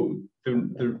 so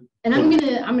and I'm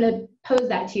gonna pose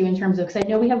that to you in terms of, because I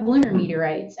know we have lunar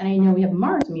meteorites and I know we have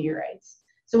Mars meteorites.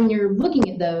 So when you're looking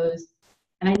at those,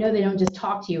 and I know they don't just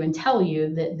talk to you and tell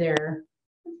you that they're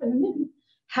for the moon,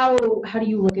 how do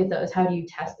you look at those? How do you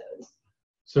test those?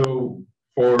 So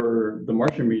for the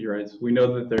Martian meteorites, we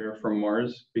know that they're from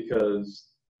Mars because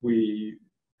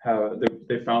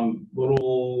they found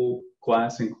little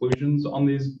glass inclusions on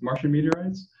these Martian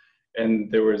meteorites,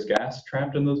 and there was gas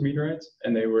trapped in those meteorites,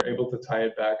 and they were able to tie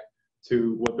it back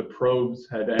to what the probes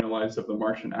had analyzed of the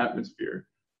Martian atmosphere.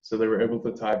 So they were able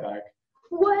to tie back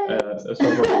a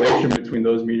sort of relation between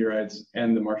those meteorites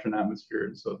and the Martian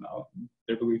atmosphere. So now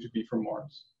they're believed to be from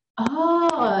Mars.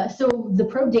 Oh, so the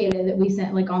probe data that we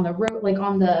sent, like on the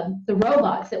the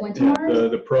robots that went to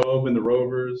Mars. The probe and the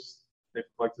rovers, they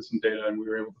collected some data, and we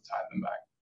were able to tie them back.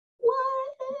 What?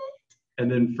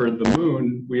 And then for the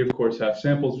moon, we of course have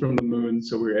samples from the moon,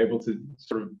 so we were able to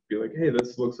sort of be like, hey,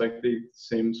 this looks like the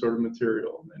same sort of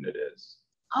material, and it is.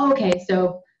 Okay,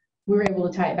 so we were able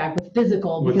to tie it back with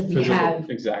physical because we have.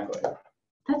 Exactly.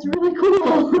 That's really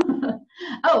cool.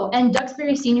 Oh, and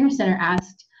Duxbury Senior Center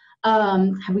asked,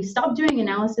 have we stopped doing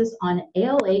analysis on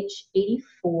ALH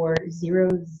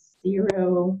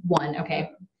 84001? Okay.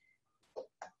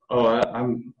 Oh,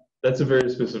 that's a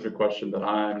very specific question that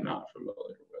I'm not familiar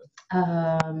with.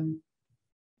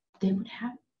 They would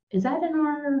have, is that in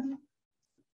our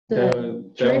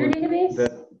curator database?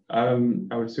 I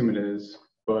would assume it is,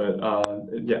 but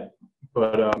yeah.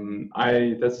 But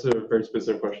that's a very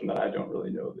specific question that I don't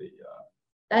really know the.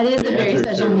 That is a very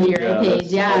special meteorite page,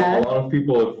 yeah. A lot of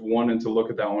people have wanted to look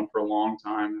at that one for a long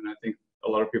time, and I think a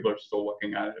lot of people are still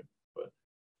looking at it, but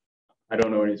I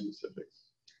don't know any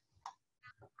specifics.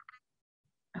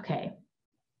 Okay,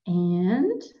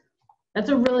 and that's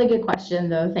a really good question,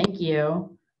 though. Thank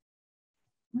you.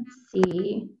 Let's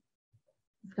see.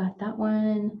 We've got that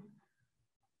one.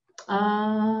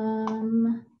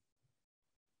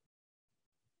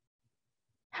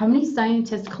 How many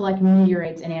scientists collect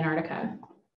meteorites in Antarctica?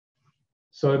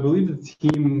 So I believe the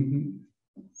team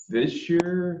this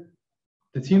year,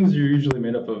 the teams are usually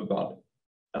made up of about,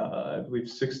 I believe,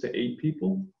 6 to 8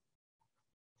 people.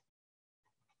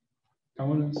 I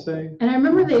want to say. And I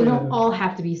remember they don't all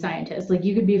have to be scientists. Like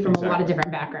you could be from a lot of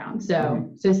different backgrounds.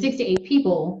 So, so 6 to 8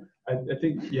 people. I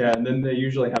think, yeah, and then they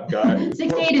usually have guides.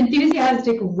 6 to 8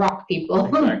 enthusiastic rock people.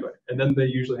 Exactly. And then they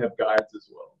usually have guides as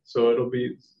well. So it'll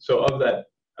be, so of that,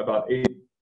 about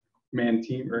 8-man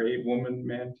team or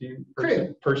 8-woman-man team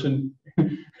person.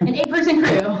 An 8-person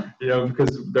crew. You know,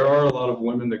 because there are a lot of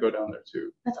women that go down there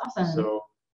too. That's awesome. So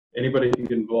anybody can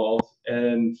get involved,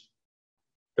 and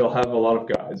they'll have a lot of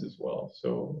guides as well.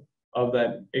 So of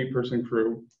that 8-person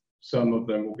crew, some of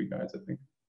them will be guides, I think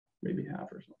maybe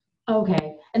half or something.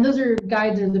 Okay, and those are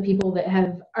guides are the people that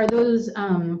have, are those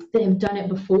that have done it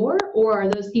before, or are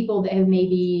those people that have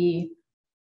maybe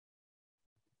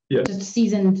just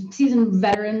seasoned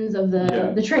veterans of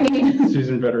the trade?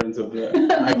 Seasoned veterans of the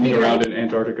hiking around in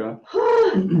Antarctica.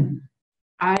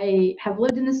 I have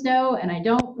lived in the snow and I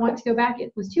don't want to go back.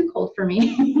 It was too cold for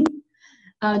me.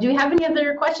 Do we have any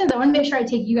other questions? I want to make sure I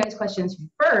take you guys' questions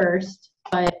first,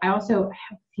 but I also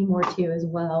have a few more too as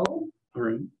well. All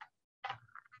right.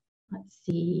 Let's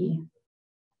see.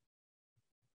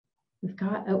 We've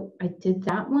got, oh, I did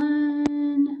that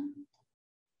one.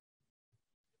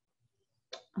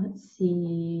 Let's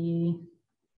see.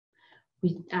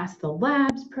 We asked the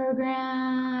labs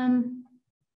program.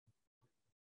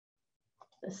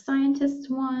 The scientist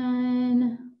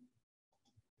one.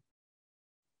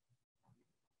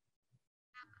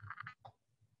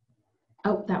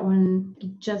 Oh, that one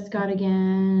just got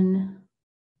again.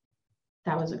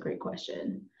 That was a great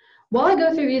question. While I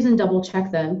go through these and double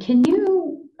check them, can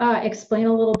you explain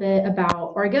a little bit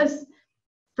about, or I guess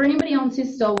for anybody else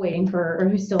who's still waiting for, or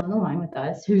who's still in the line with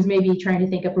us, who's maybe trying to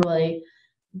think of really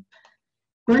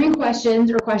burning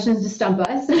questions or questions to stump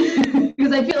us,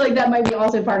 because I feel like that might be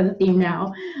also part of the theme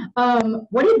now.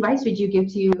 What advice would you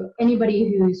give to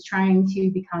anybody who's trying to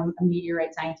become a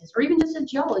meteorite scientist or even just a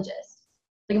geologist?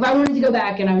 Like if I wanted to go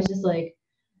back and I was just like,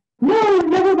 no,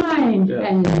 never mind,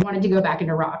 and wanted to go back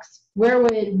into rocks,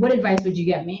 what advice would you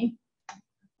give me?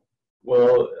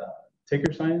 Well, take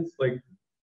your science, like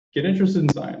get interested in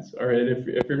science. All right,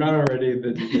 if you're not already,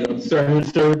 then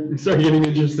start getting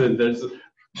interested. There's a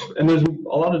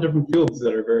lot of different fields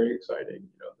that are very exciting.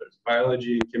 You know, there's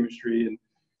biology, chemistry, and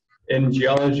in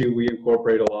geology we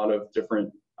incorporate a lot of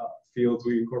different fields.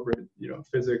 We incorporate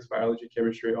physics, biology,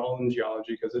 chemistry, all in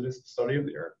geology because it is the study of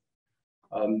the earth.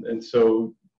 And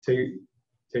so take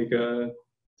a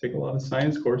lot of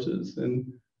science courses,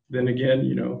 and then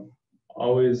again,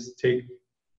 always take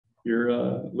your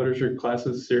literature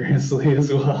classes seriously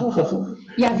as well.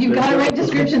 Yeah, if you've got to write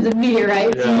descriptions of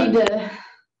meteorites, you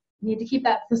need to keep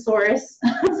that thesaurus.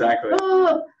 Exactly.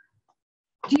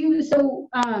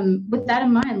 With that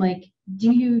in mind, like,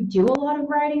 do you do a lot of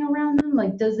writing around them?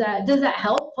 Like, does that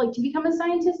help, like, to become a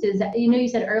scientist? Is that, you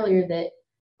said earlier that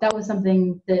was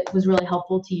something that was really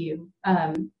helpful to you,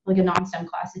 like a non-STEM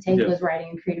class to take, was writing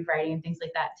and creative writing and things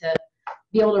like that, to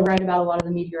be able to write about a lot of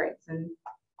the meteorites. And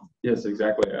yes,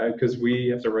 exactly, because we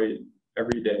have to write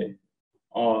every day.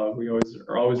 We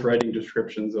are always writing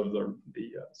descriptions of the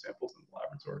samples in the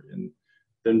laboratory. And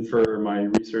then for my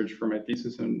research for my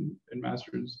thesis and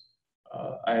master's,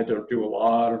 I had to do a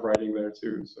lot of writing there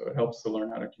too, so it helps to learn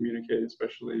how to communicate,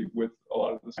 especially with a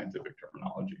lot of the scientific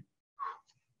terminology.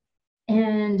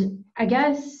 And I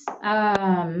guess,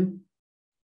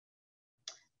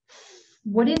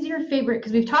 what is your favorite,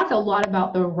 because we've talked a lot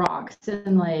about the rocks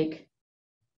and like,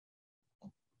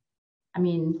 I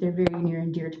mean, they're very near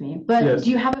and dear to me, but Yes. Do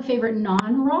you have a favorite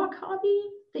non-rock hobby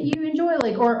that you enjoy?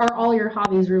 Like, or are all your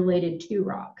hobbies related to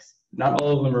rocks? Not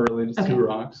all of them are related to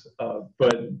rocks,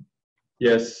 but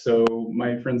yes, so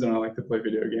my friends and I like to play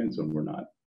video games when we're not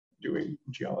doing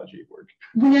geology work.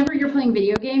 Whenever you're playing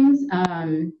video games,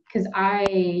 because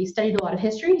I studied a lot of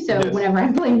history, so Yes. Whenever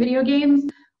I'm playing video games,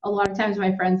 a lot of times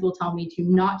my friends will tell me to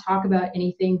not talk about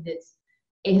anything that's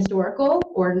ahistorical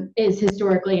or is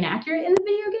historically inaccurate in the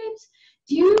video games.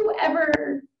 Do you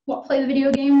ever play the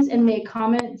video games and make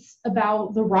comments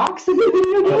about the rocks in the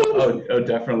video games? Oh,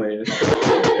 definitely.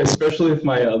 Especially if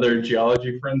my other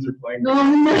geology friends are playing no.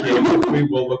 games, we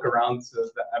will look around to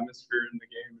the atmosphere in the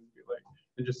game and be like,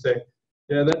 and just say,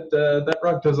 yeah, that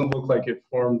rock doesn't look like it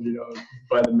formed,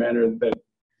 by the manner that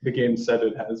the game said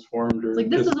it has formed. Or like,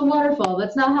 this is a waterfall.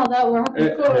 That's not how that rock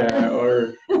was formed. Yeah,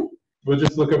 or we'll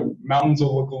just look at mountains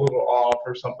will look a little off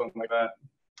or something like that.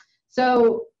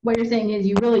 So what you're saying is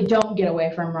you really don't get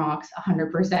away from rocks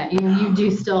 100%. You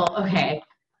do still, okay.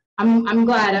 I'm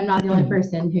glad I'm not the only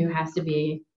person who has to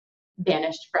be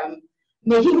banished from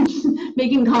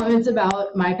making comments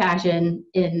about my passion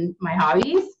in my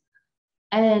hobbies.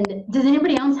 And does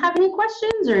anybody else have any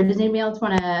questions, or does anybody else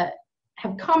want to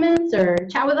have comments or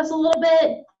chat with us a little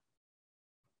bit?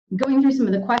 Going through some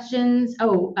of the questions.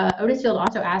 Otis Field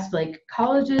also asked, like,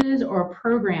 colleges or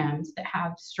programs that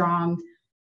have strong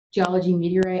geology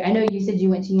meteorite. I know you said you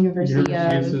went to University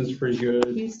of Houston's pretty good.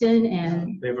 Houston,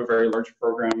 and they have a very large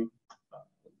program.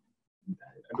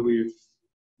 I believe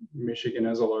Michigan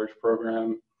has a large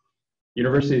program.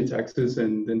 University of Texas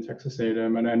and then Texas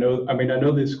A&M, and I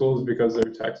know these schools because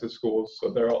they're Texas schools, so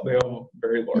they all have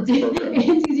very large programs.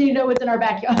 It's easy to know what's in our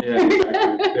backyard. Yeah,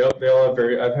 exactly. They all have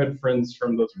I've had friends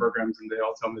from those programs, and they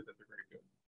all tell me that they're very good.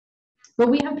 But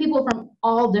we have people from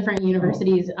all different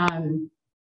universities,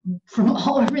 from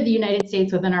all over the United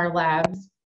States within our labs.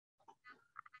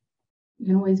 You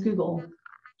can always Google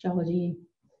geology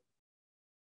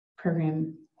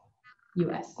program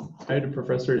US. I had a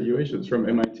professor at UH that's from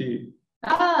MIT.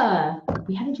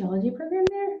 We had a geology program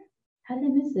there? How did I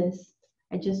miss this?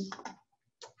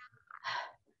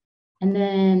 And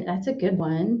then that's a good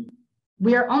one.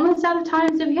 We are almost out of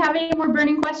time, so if you have any more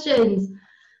burning questions,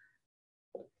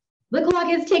 the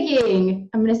clock is ticking.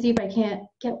 I'm gonna see if I can't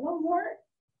get one more.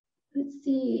 Let's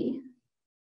see.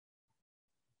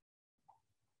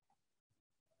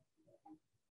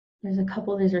 There's a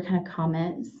couple, these are kind of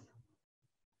comments.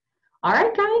 All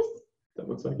right, guys. That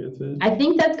looks like it's it. I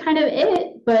think that's kind of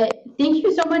it, but thank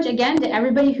you so much again to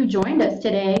everybody who joined us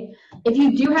today. If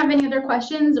you do have any other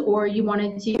questions, or you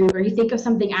think of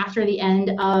something after the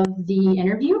end of the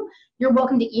interview, you're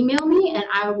welcome to email me, and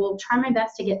I will try my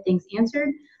best to get things answered.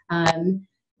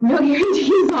 No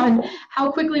guarantees on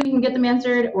how quickly we can get them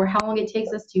answered or how long it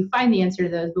takes us to find the answer to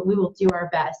those, but we will do our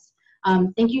best.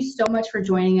 Thank you so much for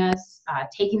joining us,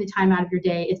 taking the time out of your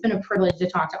day. It's been a privilege to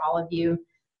talk to all of you.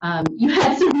 You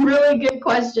had some really good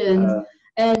questions,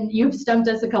 and you've stumped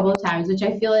us a couple of times, which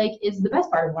I feel like is the best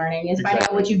part of learning, is finding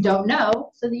out what you don't know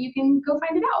so that you can go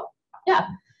find it out. Yeah.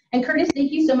 And Curtis,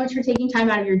 thank you so much for taking time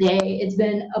out of your day. It's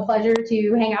been a pleasure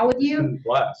to hang out with you. It's been a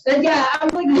blast. Yeah,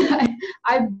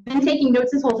 I've been taking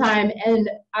notes this whole time, and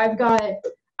I've got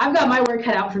my work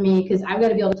cut out for me, because I've got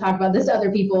to be able to talk about this to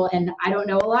other people, and I don't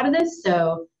know a lot of this,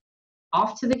 so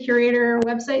off to the curator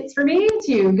websites for me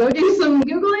to go do some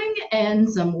Googling and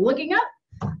some looking up.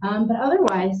 But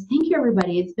otherwise, thank you,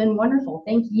 everybody. It's been wonderful.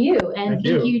 Thank you. And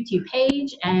thank you to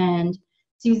Paige and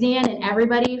Suzanne and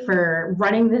everybody for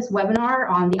running this webinar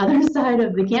on the other side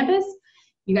of the campus.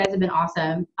 You guys have been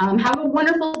awesome. Have a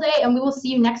wonderful day, and we will see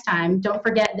you next time. Don't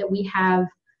forget that we have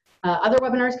other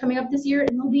webinars coming up this year,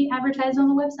 and they'll be advertised on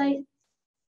the website.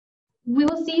 We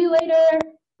will see you later.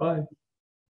 Bye.